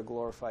desire to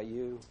glorify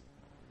you.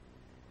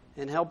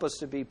 And help us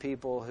to be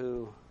people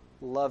who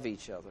love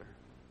each other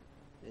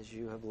as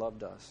you have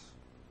loved us.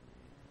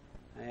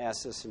 I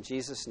ask this in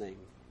Jesus' name.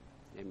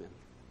 Amen.